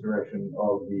change the direction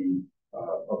of the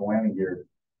landing gear.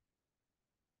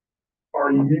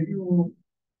 Are you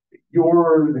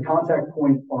the contact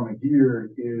point on the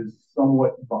gear is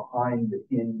somewhat behind the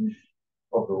hinge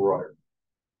of the rudder?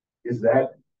 Is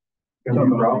that going to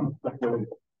be a problem?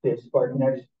 this spark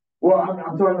connects. Well,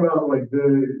 I'm talking about like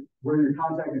where you're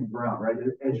contacting the ground, right?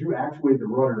 As you actuate the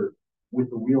rudder with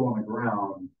the wheel on the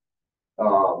ground,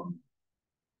 um,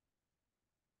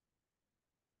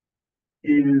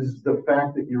 is the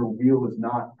fact that your wheel is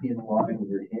not in line with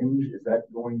your hinge, is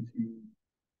that going to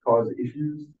cause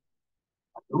issues?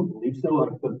 I don't believe so.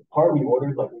 Like the part we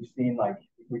ordered, like we've seen, like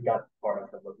we got the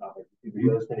part that was not like the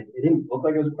videos, and it didn't look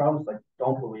like it was a problem. So I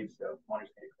don't believe so. I'm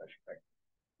understanding the question correctly.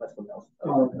 That's something else.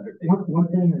 One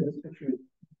thing in this picture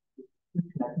is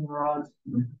connecting rods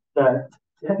that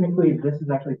technically this is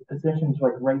actually positioned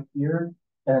like right here,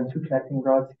 and two connecting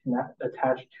rods connect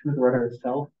attached to the rudder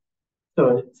itself.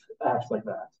 So it acts like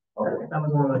that. Okay. That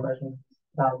was one of the questions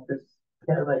about this.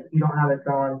 Yeah, like you don't have it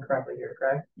drawn correctly here,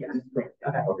 correct? Yes. Okay.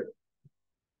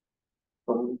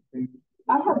 Okay.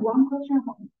 I have one question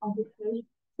on this page.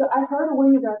 So I heard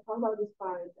when you guys talk about this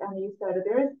part, and you said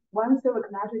there is one servo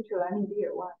connected to landing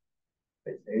gear. One.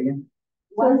 Say it again.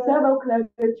 One servo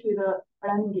connected to the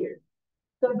landing gear.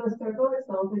 So the servo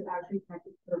itself is actually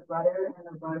connected to the rudder, and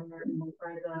the rudder moves,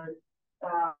 or the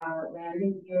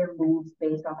landing gear moves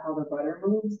based off how the rudder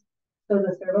moves. So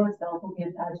the servo itself will be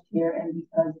attached here, and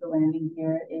because the landing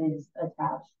gear is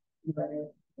attached to the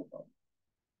rudder.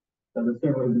 So the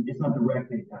servo, it's not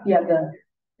directly attached. Yeah,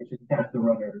 it's just attached to the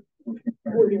rudder. Will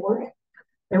it work?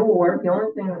 It will work.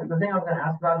 The thing I was going to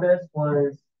ask about this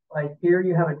was like here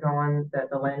you have it drawn that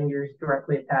the landing gear is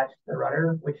directly attached to the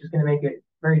rudder, which is going to make it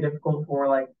very difficult for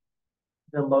like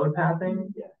the load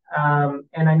pathing. Yeah.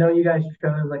 And I know you guys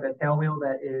chose like a tail wheel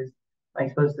that is like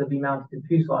supposed to be mounted to the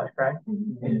fuselage, correct?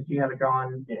 Mm-hmm. And you have it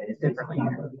drawn differently.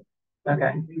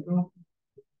 Okay.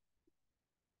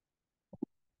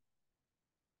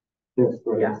 Yes,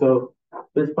 right. Yeah. So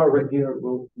this part right here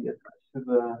will be attached to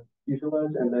the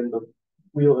fuselage, and then the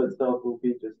wheel itself will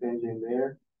be just hinging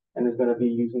there, and it's going to be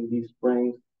using these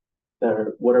springs that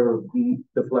are whatever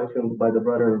deflection by the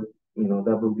rudder,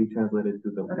 that will be translated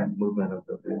to the movement of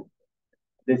the wheel.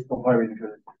 This will probably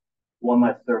control one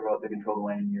less servo to control the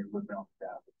landing gear movement on the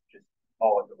staff. It's just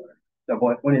all of the rudder. So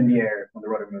when in the air, when the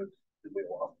rudder moves, the wheel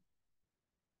will.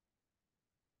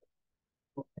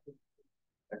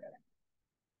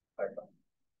 Okay.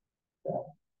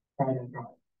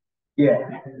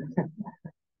 Yeah.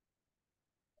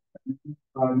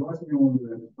 The last thing I wanted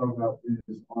to talk about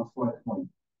is on slide 20.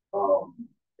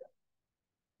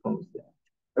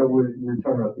 We're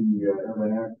talking about the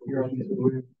aerodynamic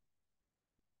conditions.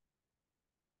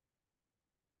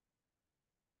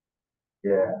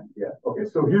 Yeah. Okay,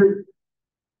 so here,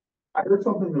 I heard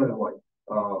something that I like.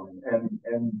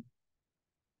 And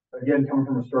again, coming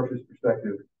from a structures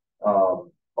perspective,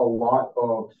 a lot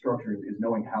of structures is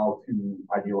knowing how to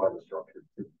idealize a structure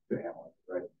to analyze,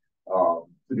 right?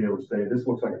 To be able to say, this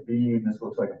looks like a beam, this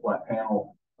looks like a flat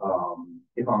panel.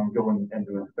 If I'm going and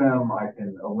doing FEM, I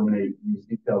can eliminate these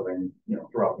details and,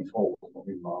 throughout these holes.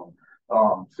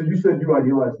 So you said you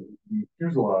idealized the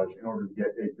fuselage in order to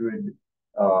get a good,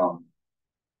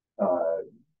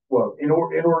 in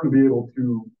order to be able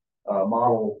to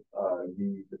model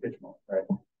the pitch moment, right?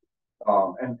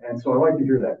 And so I like to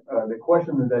hear that. The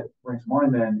question that brings to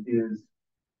mind then is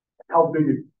how big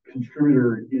a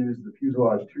contributor is the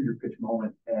fuselage to your pitch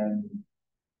moment, and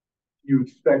you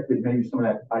expect that maybe some of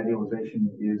that idealization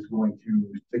is going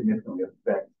to significantly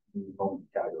affect the moment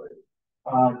calculated?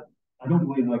 I don't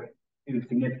believe like it was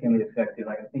significantly affected.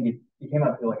 Like I think it came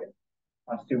out to like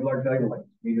a super large value, like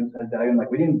medium sized value, and like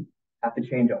we didn't have to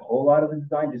change a whole lot of the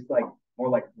design, just like more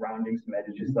like rounding some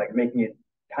edges, just like making it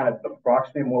kind of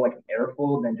approximate more like an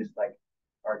airfoil than just like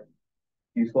our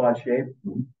fuselage shape.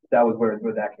 Mm-hmm. That was where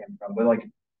that came from. But like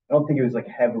I don't think it was like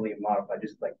heavily modified,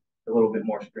 just like a little bit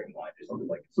more streamlined, just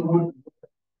like so what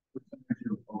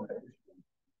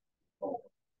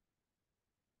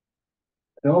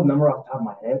I don't remember off the top of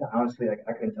my head. Honestly, like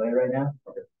I couldn't tell you right now.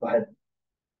 Okay. But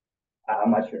I'm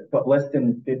not sure. But less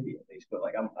than 50 at least. But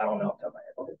like I don't know off the top of my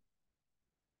head. Okay.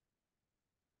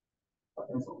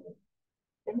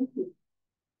 Thank you.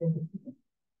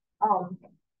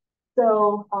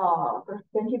 So first,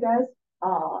 thank you guys.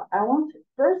 I want to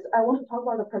talk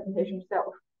about the presentation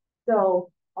itself.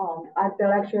 So I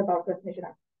felt actually about presentation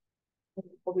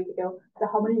a week ago. So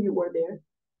how many of you were there?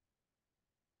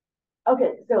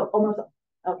 Okay, so almost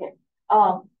okay.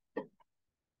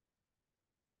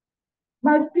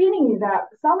 My feeling is that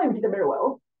some of you did very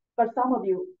well, but some of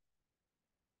you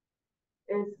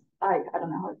is like I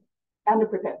don't know,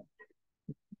 underprepared.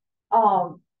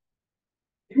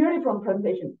 Purely from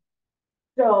presentation.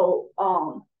 So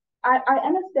I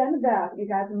understand that you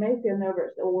guys may feel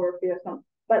nervous or feel some,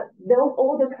 but those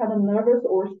all the kind of nervous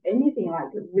or anything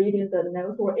like reading the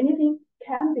notes or anything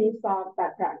can be solved by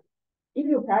practice. if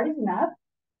you practice enough,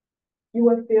 you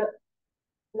will feel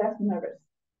less nervous.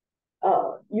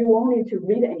 You won't need to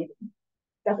read anything.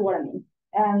 That's what I mean.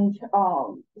 And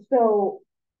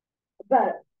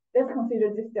but let's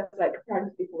consider this just like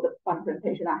practice before the final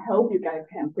presentation. I hope you guys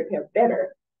can prepare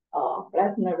better,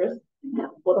 less nervous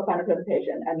for the final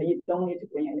presentation, and you don't need to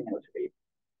bring any notes with you.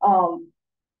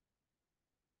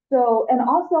 So, and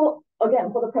also,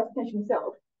 again, for the presentation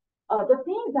itself, the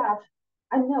thing that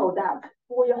I know that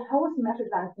for your whole semester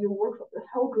that you work for, the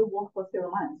whole group work for 7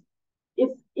 months,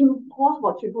 it's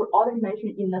impossible to put all the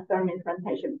information in the 30-minute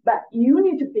presentation, but you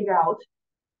need to figure out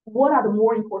what are the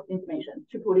more important information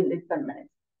to put in these 30 minutes.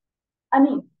 I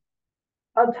mean,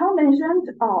 Tom mentioned,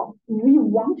 we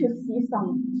want to see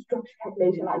some structure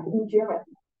calculation, like in general,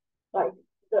 like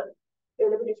the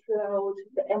elliptic field,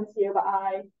 the MCA by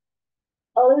I,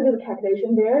 a little bit of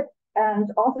calculation there.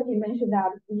 And also he mentioned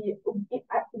that we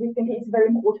think it's very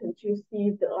important to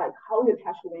see the like how you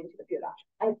attach the wind to the field action.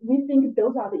 And we think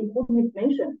those are the important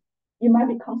information you might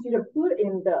be considered put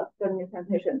in the 30-minute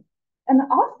presentation. And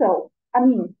also, I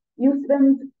mean, you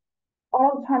spend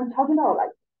all the time talking about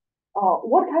like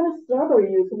what kind of servo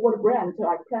you use, what brand,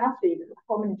 like plastic,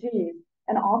 how many G's,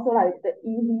 and also like the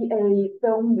EVA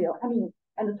film wheel. I mean,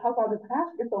 and talk about the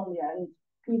plastic film wheel and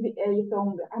PVA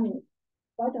film wheel. I mean,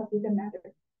 why does it even matter?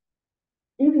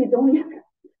 If you don't even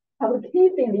have a key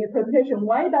thing in your presentation,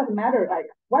 why does it matter? Like,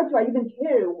 why do I even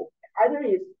care? Either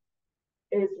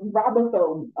is rubber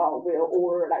foam wheel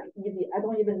or like EVA. I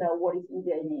don't even know what is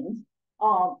EVA means.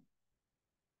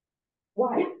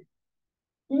 Why?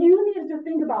 You need to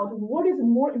think about what is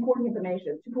more important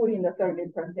information to put in the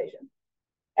 30-minute presentation.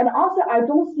 And also, I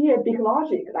don't see a big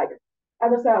logic. Like,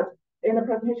 as I said in the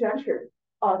presentation lecture,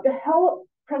 the whole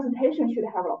presentation should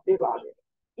have a big logic.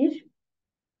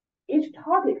 Each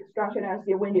topic, structure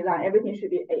analysis, wind design, everything should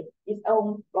be its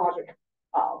own logic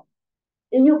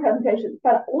in your presentation.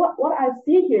 But what I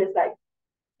see here is like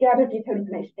gather detailed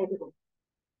information everywhere.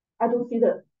 I don't see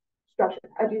the structure.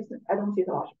 I don't see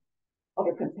the logic of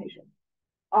your presentation.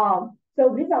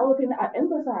 So these are all the things I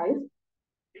emphasize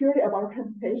purely about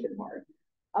presentation part.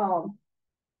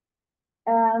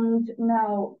 And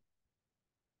now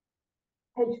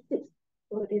page 6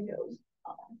 for the details.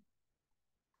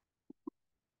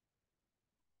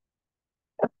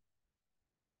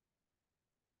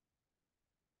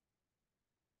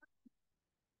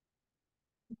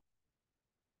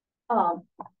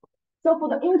 So for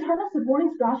the internal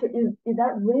supporting structure, is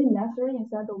that really necessary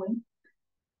inside the wing?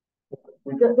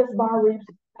 The bar ribs,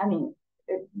 I mean,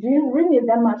 do you really need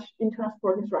that much internal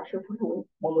supporting structure for the wing?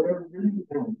 Well, they're really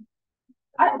thin.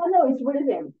 I don't know, it's really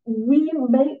thin. We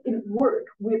made it work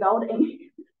without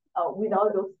any,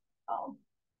 without those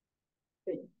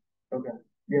things. Okay.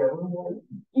 Yeah.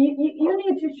 You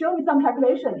need to show me some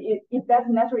calculation if that's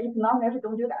necessary. If not necessary,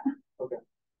 don't do that. Okay.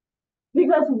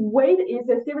 Because weight is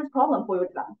a serious problem for your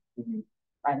design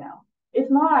right now. It's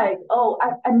not like, oh,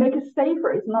 I make it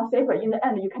safer. It's not safer. In the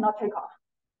end, you cannot take off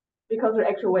because of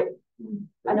extra weight.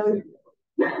 I know.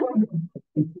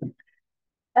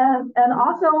 and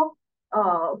also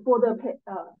for the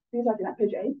these are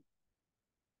page 8.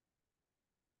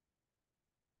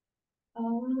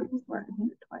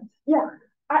 Twice. Yeah,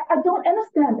 I don't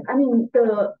understand. I mean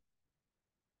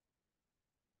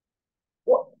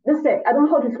let's say I don't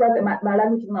know how to describe it. My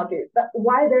language is not good. But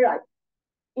why they're like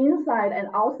inside and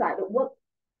outside?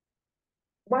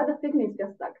 Why the thickness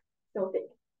just like so thick?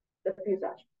 The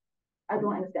fuselage. I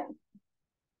don't understand.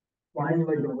 Why you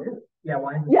like the width? Yeah,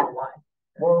 why? Yeah. Why?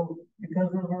 Well, because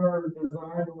of our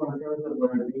design, in terms of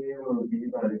like being able to be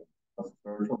like a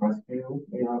search and rescue,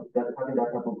 you know, that having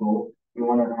that type of goal, we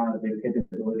want to have the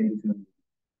capability to,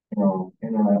 you know,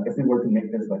 if we were to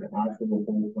make this like an actual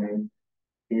full plane,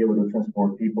 be able to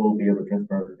transport people, be able to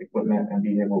transport equipment, and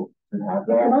be able to have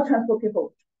that. You cannot transport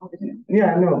people, obviously.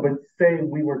 Yeah, no, but say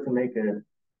we were to make it,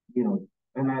 you know,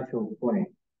 an actual plane.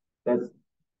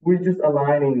 We're just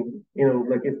aligning, you know,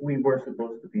 like if we were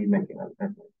supposed to be making a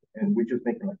template and we're just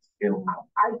making a scale.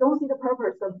 I don't see the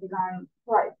purpose of design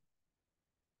right.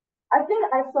 I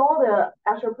think I saw the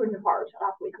actual printed part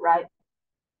last week, right?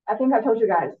 I think I told you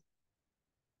guys.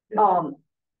 Yeah.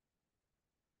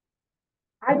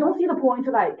 I don't see the point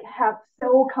to like have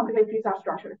so complicated fuselage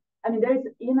structure. I mean, there's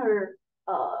inner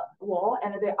wall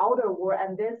and the outer wall,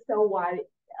 and there's so wide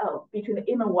between the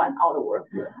inner one and outer wall.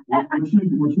 Yeah. What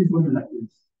she's looking at is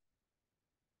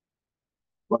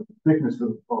like the thickness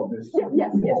of this.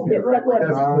 Yes.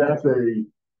 That's a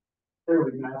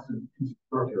fairly massive piece of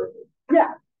structure.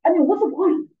 Yeah. I mean, what's the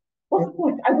point?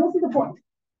 I don't see the point.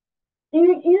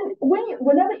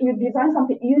 whenever you design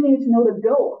something, you need to know the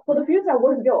goal. For the future,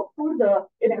 what's the goal? Put the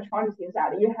electronics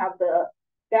inside. You have the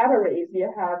batteries,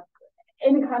 you have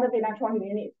any kind of electronic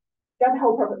unit. That's the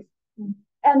whole purpose.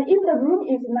 And if the room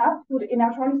is not put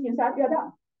electronics inside, you're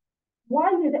done.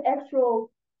 Why need extra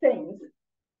things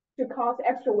to cause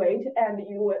extra weight, and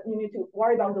you need to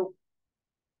worry about the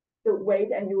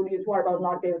weight, and you need to worry about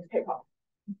not being able to take off.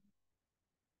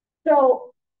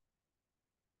 So,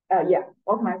 yeah,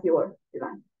 optimize your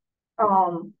design.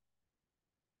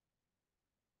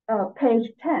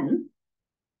 Page 10.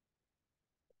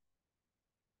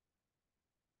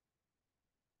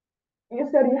 You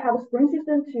said you have a spring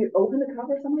system to open the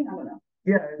cover or something? I don't know.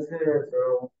 Yeah, it's there.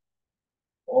 So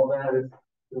all that is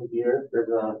in here.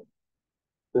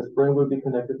 The spring will be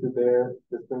connected to there.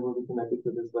 The spring will be connected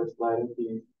to this like sliding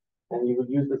piece. And you would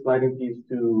use the sliding piece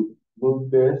to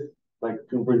move this, like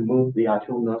to remove the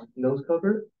actual nose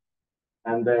cover.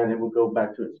 And then it will go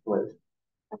back to its place.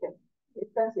 Okay.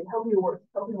 It's fancy. Help me work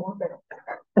better.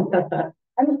 I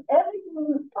mean,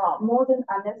 everything more than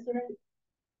unnecessary,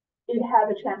 it has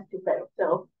a chance to fail.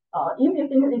 So if you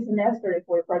think it's necessary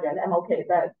for your project, I'm okay.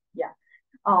 But yeah.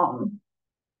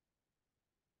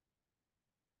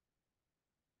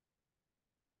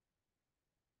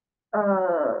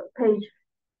 Page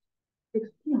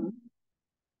 16.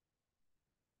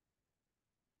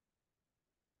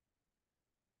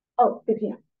 Oh,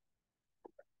 15.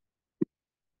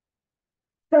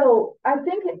 So I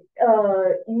think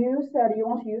you said you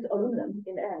want to use aluminum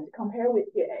in the end, compare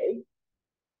with PA.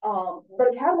 But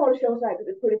the catalog shows like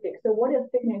it's pretty thick. So what is the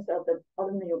thickness of the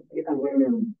aluminum you got?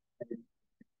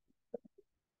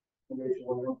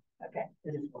 Okay.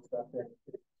 It is one stuff there.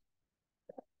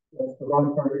 The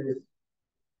bottom part is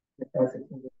that's and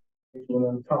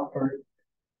the top part,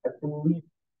 I believe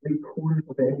 3/4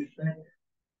 of an inch thick.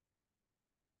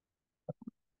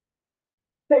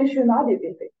 So it should not be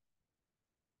this thick.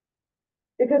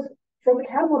 Because from the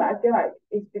catalog, I feel like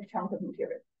it's a big chunk of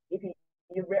material. If you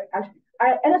actually,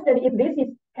 I understand if this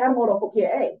is catalog for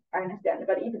PA, I understand.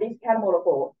 But if this catalog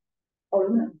for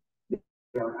aluminum,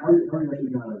 Yeah, how are you actually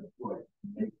gonna what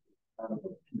make out of a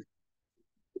piece?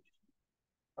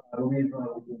 We design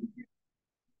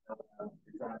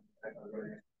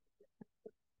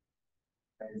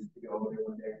to go over there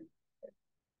one day.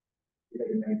 You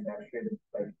can manufacture it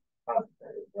like like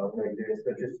this.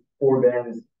 So just 4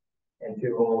 bends and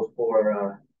 2 holes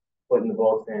for putting the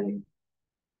bolts in.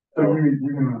 So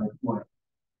you're gonna what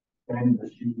bend the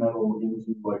sheet metal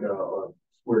into like a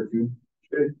square tube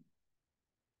shape?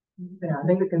 Yeah, I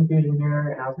think the confusion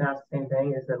here, and I was gonna ask the same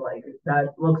thing, is that like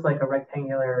that looks like a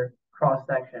rectangular cross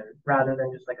section rather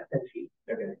than just like a thin sheet.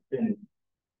 Okay. Then,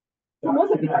 so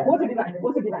what's the design? What's the design?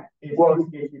 What's the design?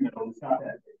 It's not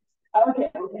that big.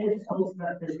 Okay. Okay.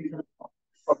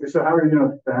 Okay, so how are you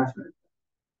gonna fasten it?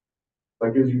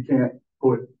 Like, because you can't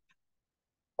put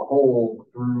a hole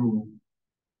through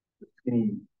the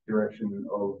skinny direction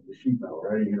of the sheet metal,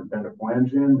 right? You're gonna bend a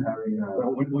flange in. How are you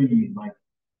gonna? What do you mean, like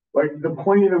the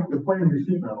plane of the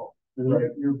sheet metal?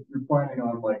 Right? You're planning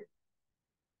on like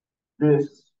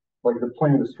this, like the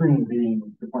plane of the screen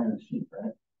being the plane of the sheet,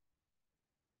 right?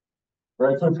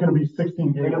 Right. So it's gonna be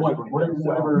 16 gauge.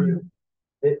 Whatever.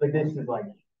 Like this is like.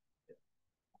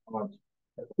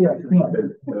 Yeah, this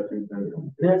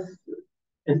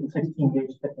is the 16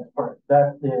 gauge thickness part.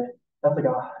 That's like a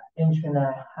 1.5 inches of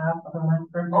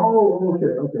length. Oh, okay,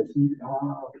 okay.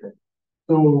 Okay.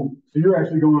 So you're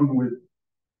actually going with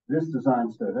this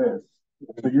design to this.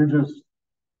 So you're just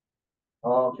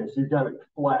okay. So you've got it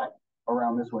flat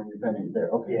around this way, and you're bending it there.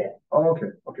 Okay. Yeah. Oh,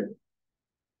 okay. Okay.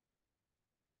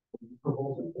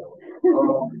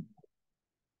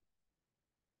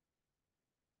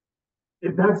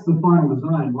 If that's the final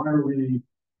design, what are we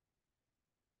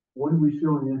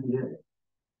showing in the NDA?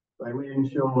 Like we didn't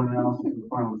show an analysis of the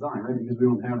final design, right? Because we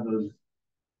don't have those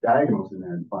diagonals in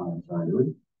there in the final design, do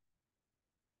we?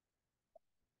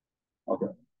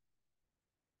 Okay.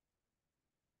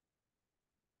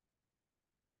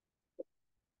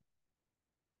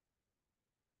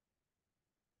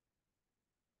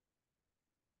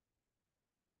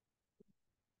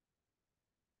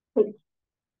 Page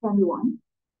 21.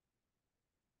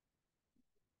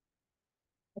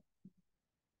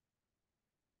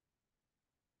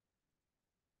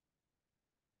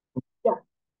 Yeah.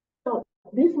 So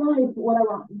this one is what I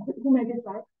want. Who made this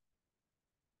slide?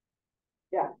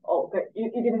 Yeah. Oh, okay.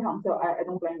 You didn't come, so I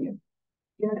don't blame you.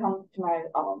 You didn't come to my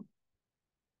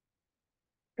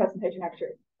presentation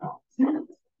actually. Oh.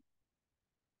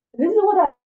 This is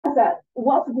what I said.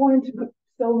 What's going to put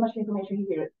so much information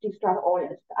here to distract the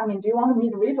audience? I mean, do you want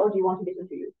me to read or do you want to listen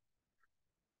to you?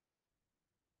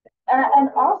 And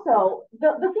also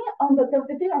the thing on the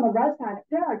thing on the right side,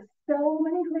 there are so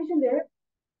many information there.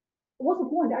 What's the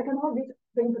point? I cannot read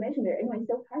the information there anyway. It's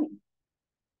so tiny.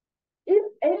 If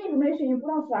any information you put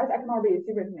on slides, I cannot read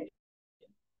zero information.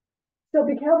 So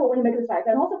be careful when you make the slides.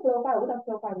 And also flow file. What does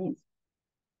flow file means?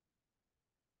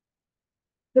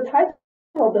 The title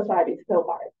of the slide is flow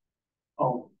file.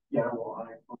 Oh yeah, well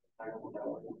I don't know that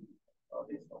one.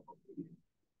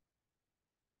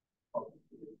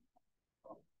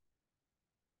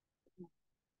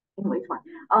 Anyway, it's fine.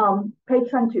 Page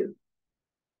 22.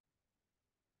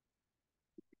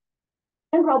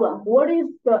 Same problem. What is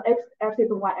the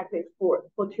x-axis and y-axis for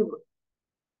two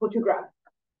graphs?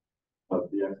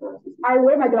 The x-axis. I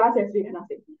wear my glasses, so you cannot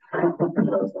see.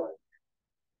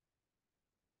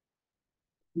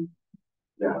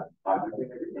 Yeah, I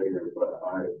think I could later, but I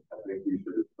think we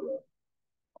should.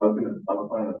 I'm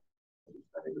fine.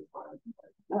 I think it's fine.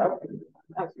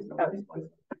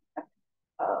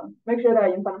 Make sure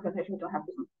that in front of presentation you don't have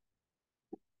this.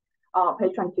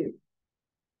 Page 22.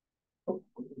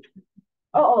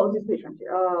 Oh, this page 22.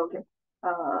 Oh, okay.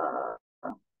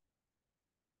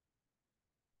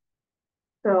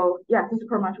 So yeah, this is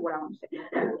pretty much what I want to say.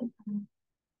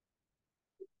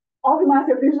 Optimize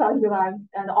your fuselage design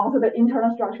and also the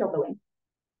internal structure of the wing.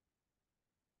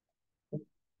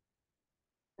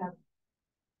 Yeah.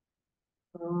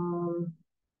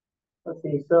 Let's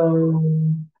see. So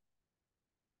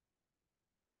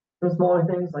some smaller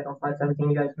things like on slide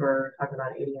 17, you guys were talking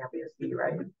about 80 amp ESD,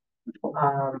 right?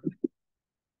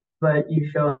 But you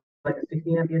show like a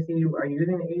 60 amp ESD. Are you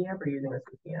using the 80 amp or are you using a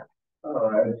 60 amp? Oh,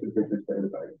 I had 2 pictures saved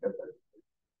about it.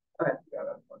 Okay. Yeah,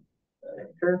 that's fine.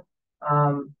 Sure.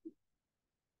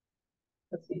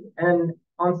 Let's see. And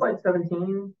on slide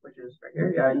 17, which is right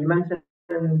here, yeah, you mentioned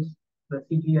the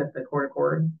CG at the core to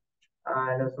cord.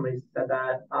 I know somebody said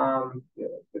that.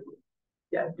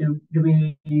 Yeah. Do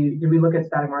we look at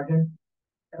static margin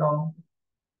at all?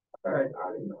 All right.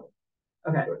 I didn't know.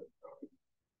 Okay.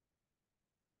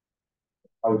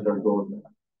 I was gonna go with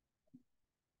that.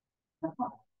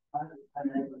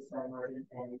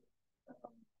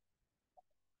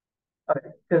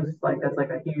 Okay, because like that's like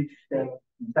a huge thing.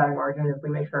 Static margin. If we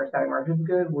make sure our static margin is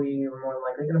good, we are more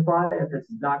likely going to fly. If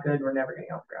it's not good, we're never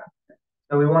getting off ground.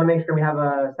 So we want to make sure we have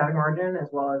a static margin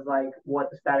as well as like what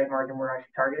the static margin we're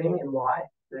actually targeting and why.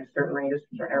 There's certain ranges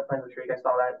for certain airplanes. I'm sure you guys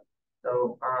saw that.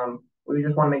 So we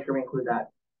just want to make sure we include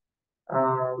that.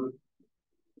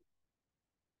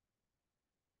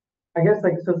 I guess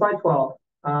like so slide 12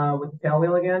 with the tail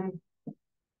wheel again.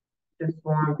 Just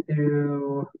want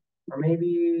to, or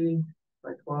maybe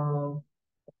slide 12.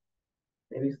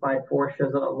 Maybe slide 4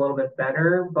 shows it a little bit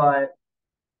better, but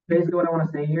basically what I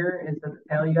want to say here is that the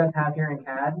tail you guys have here in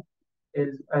CAD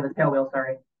is, or the tail wheel,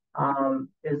 sorry,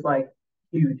 is like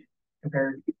huge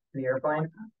compared to the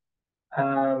airplane.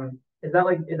 Is that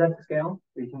the scale?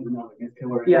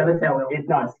 Yeah, the tail wheel. It's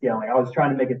not scaling. I was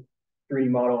trying to make a 3D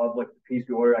model of like the piece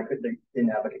we ordered.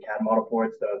 Didn't have like a CAD model for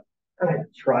it, so okay. I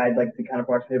tried like to kind of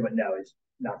approximate, but no, it's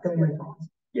not scaling.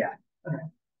 Yeah. Okay.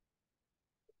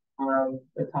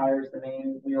 The tires, the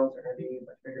main wheels are going to be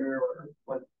much bigger, or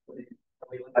what?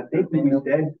 I think that you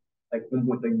said like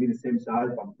would they be the same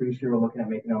size? But I'm pretty sure we're looking at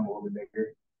making them a little bit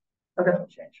bigger. Okay. That'll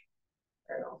change.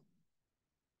 Fair enough.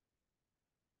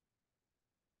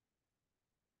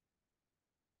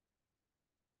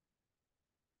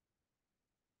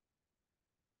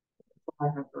 I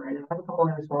have a couple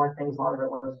of smaller things. A lot of it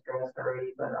was addressed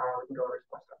already, but we can go over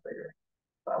some stuff later.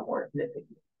 More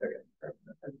nitpicky. Okay.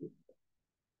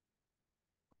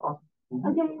 Awesome.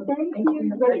 Okay, thank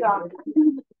you. Great job.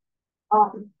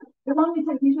 You want me to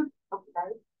take pictures of the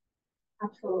guys?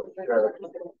 Absolutely. Sure.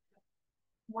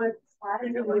 What slide do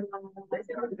you want to place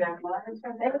it on the back line?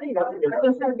 Everything goes. Is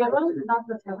there a good one? Not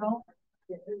the tunnel.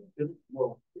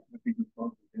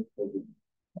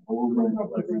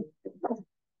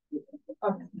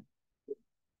 Okay.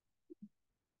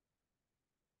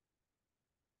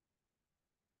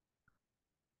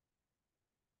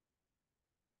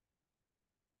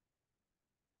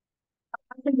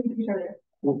 I can take a picture there.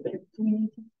 Do we need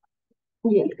to?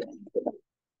 Yeah.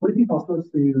 Would it be possible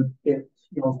to get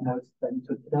y'all's notes that you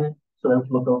took today so that we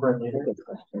can look over it later? Good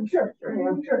question. Sure.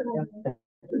 Yeah.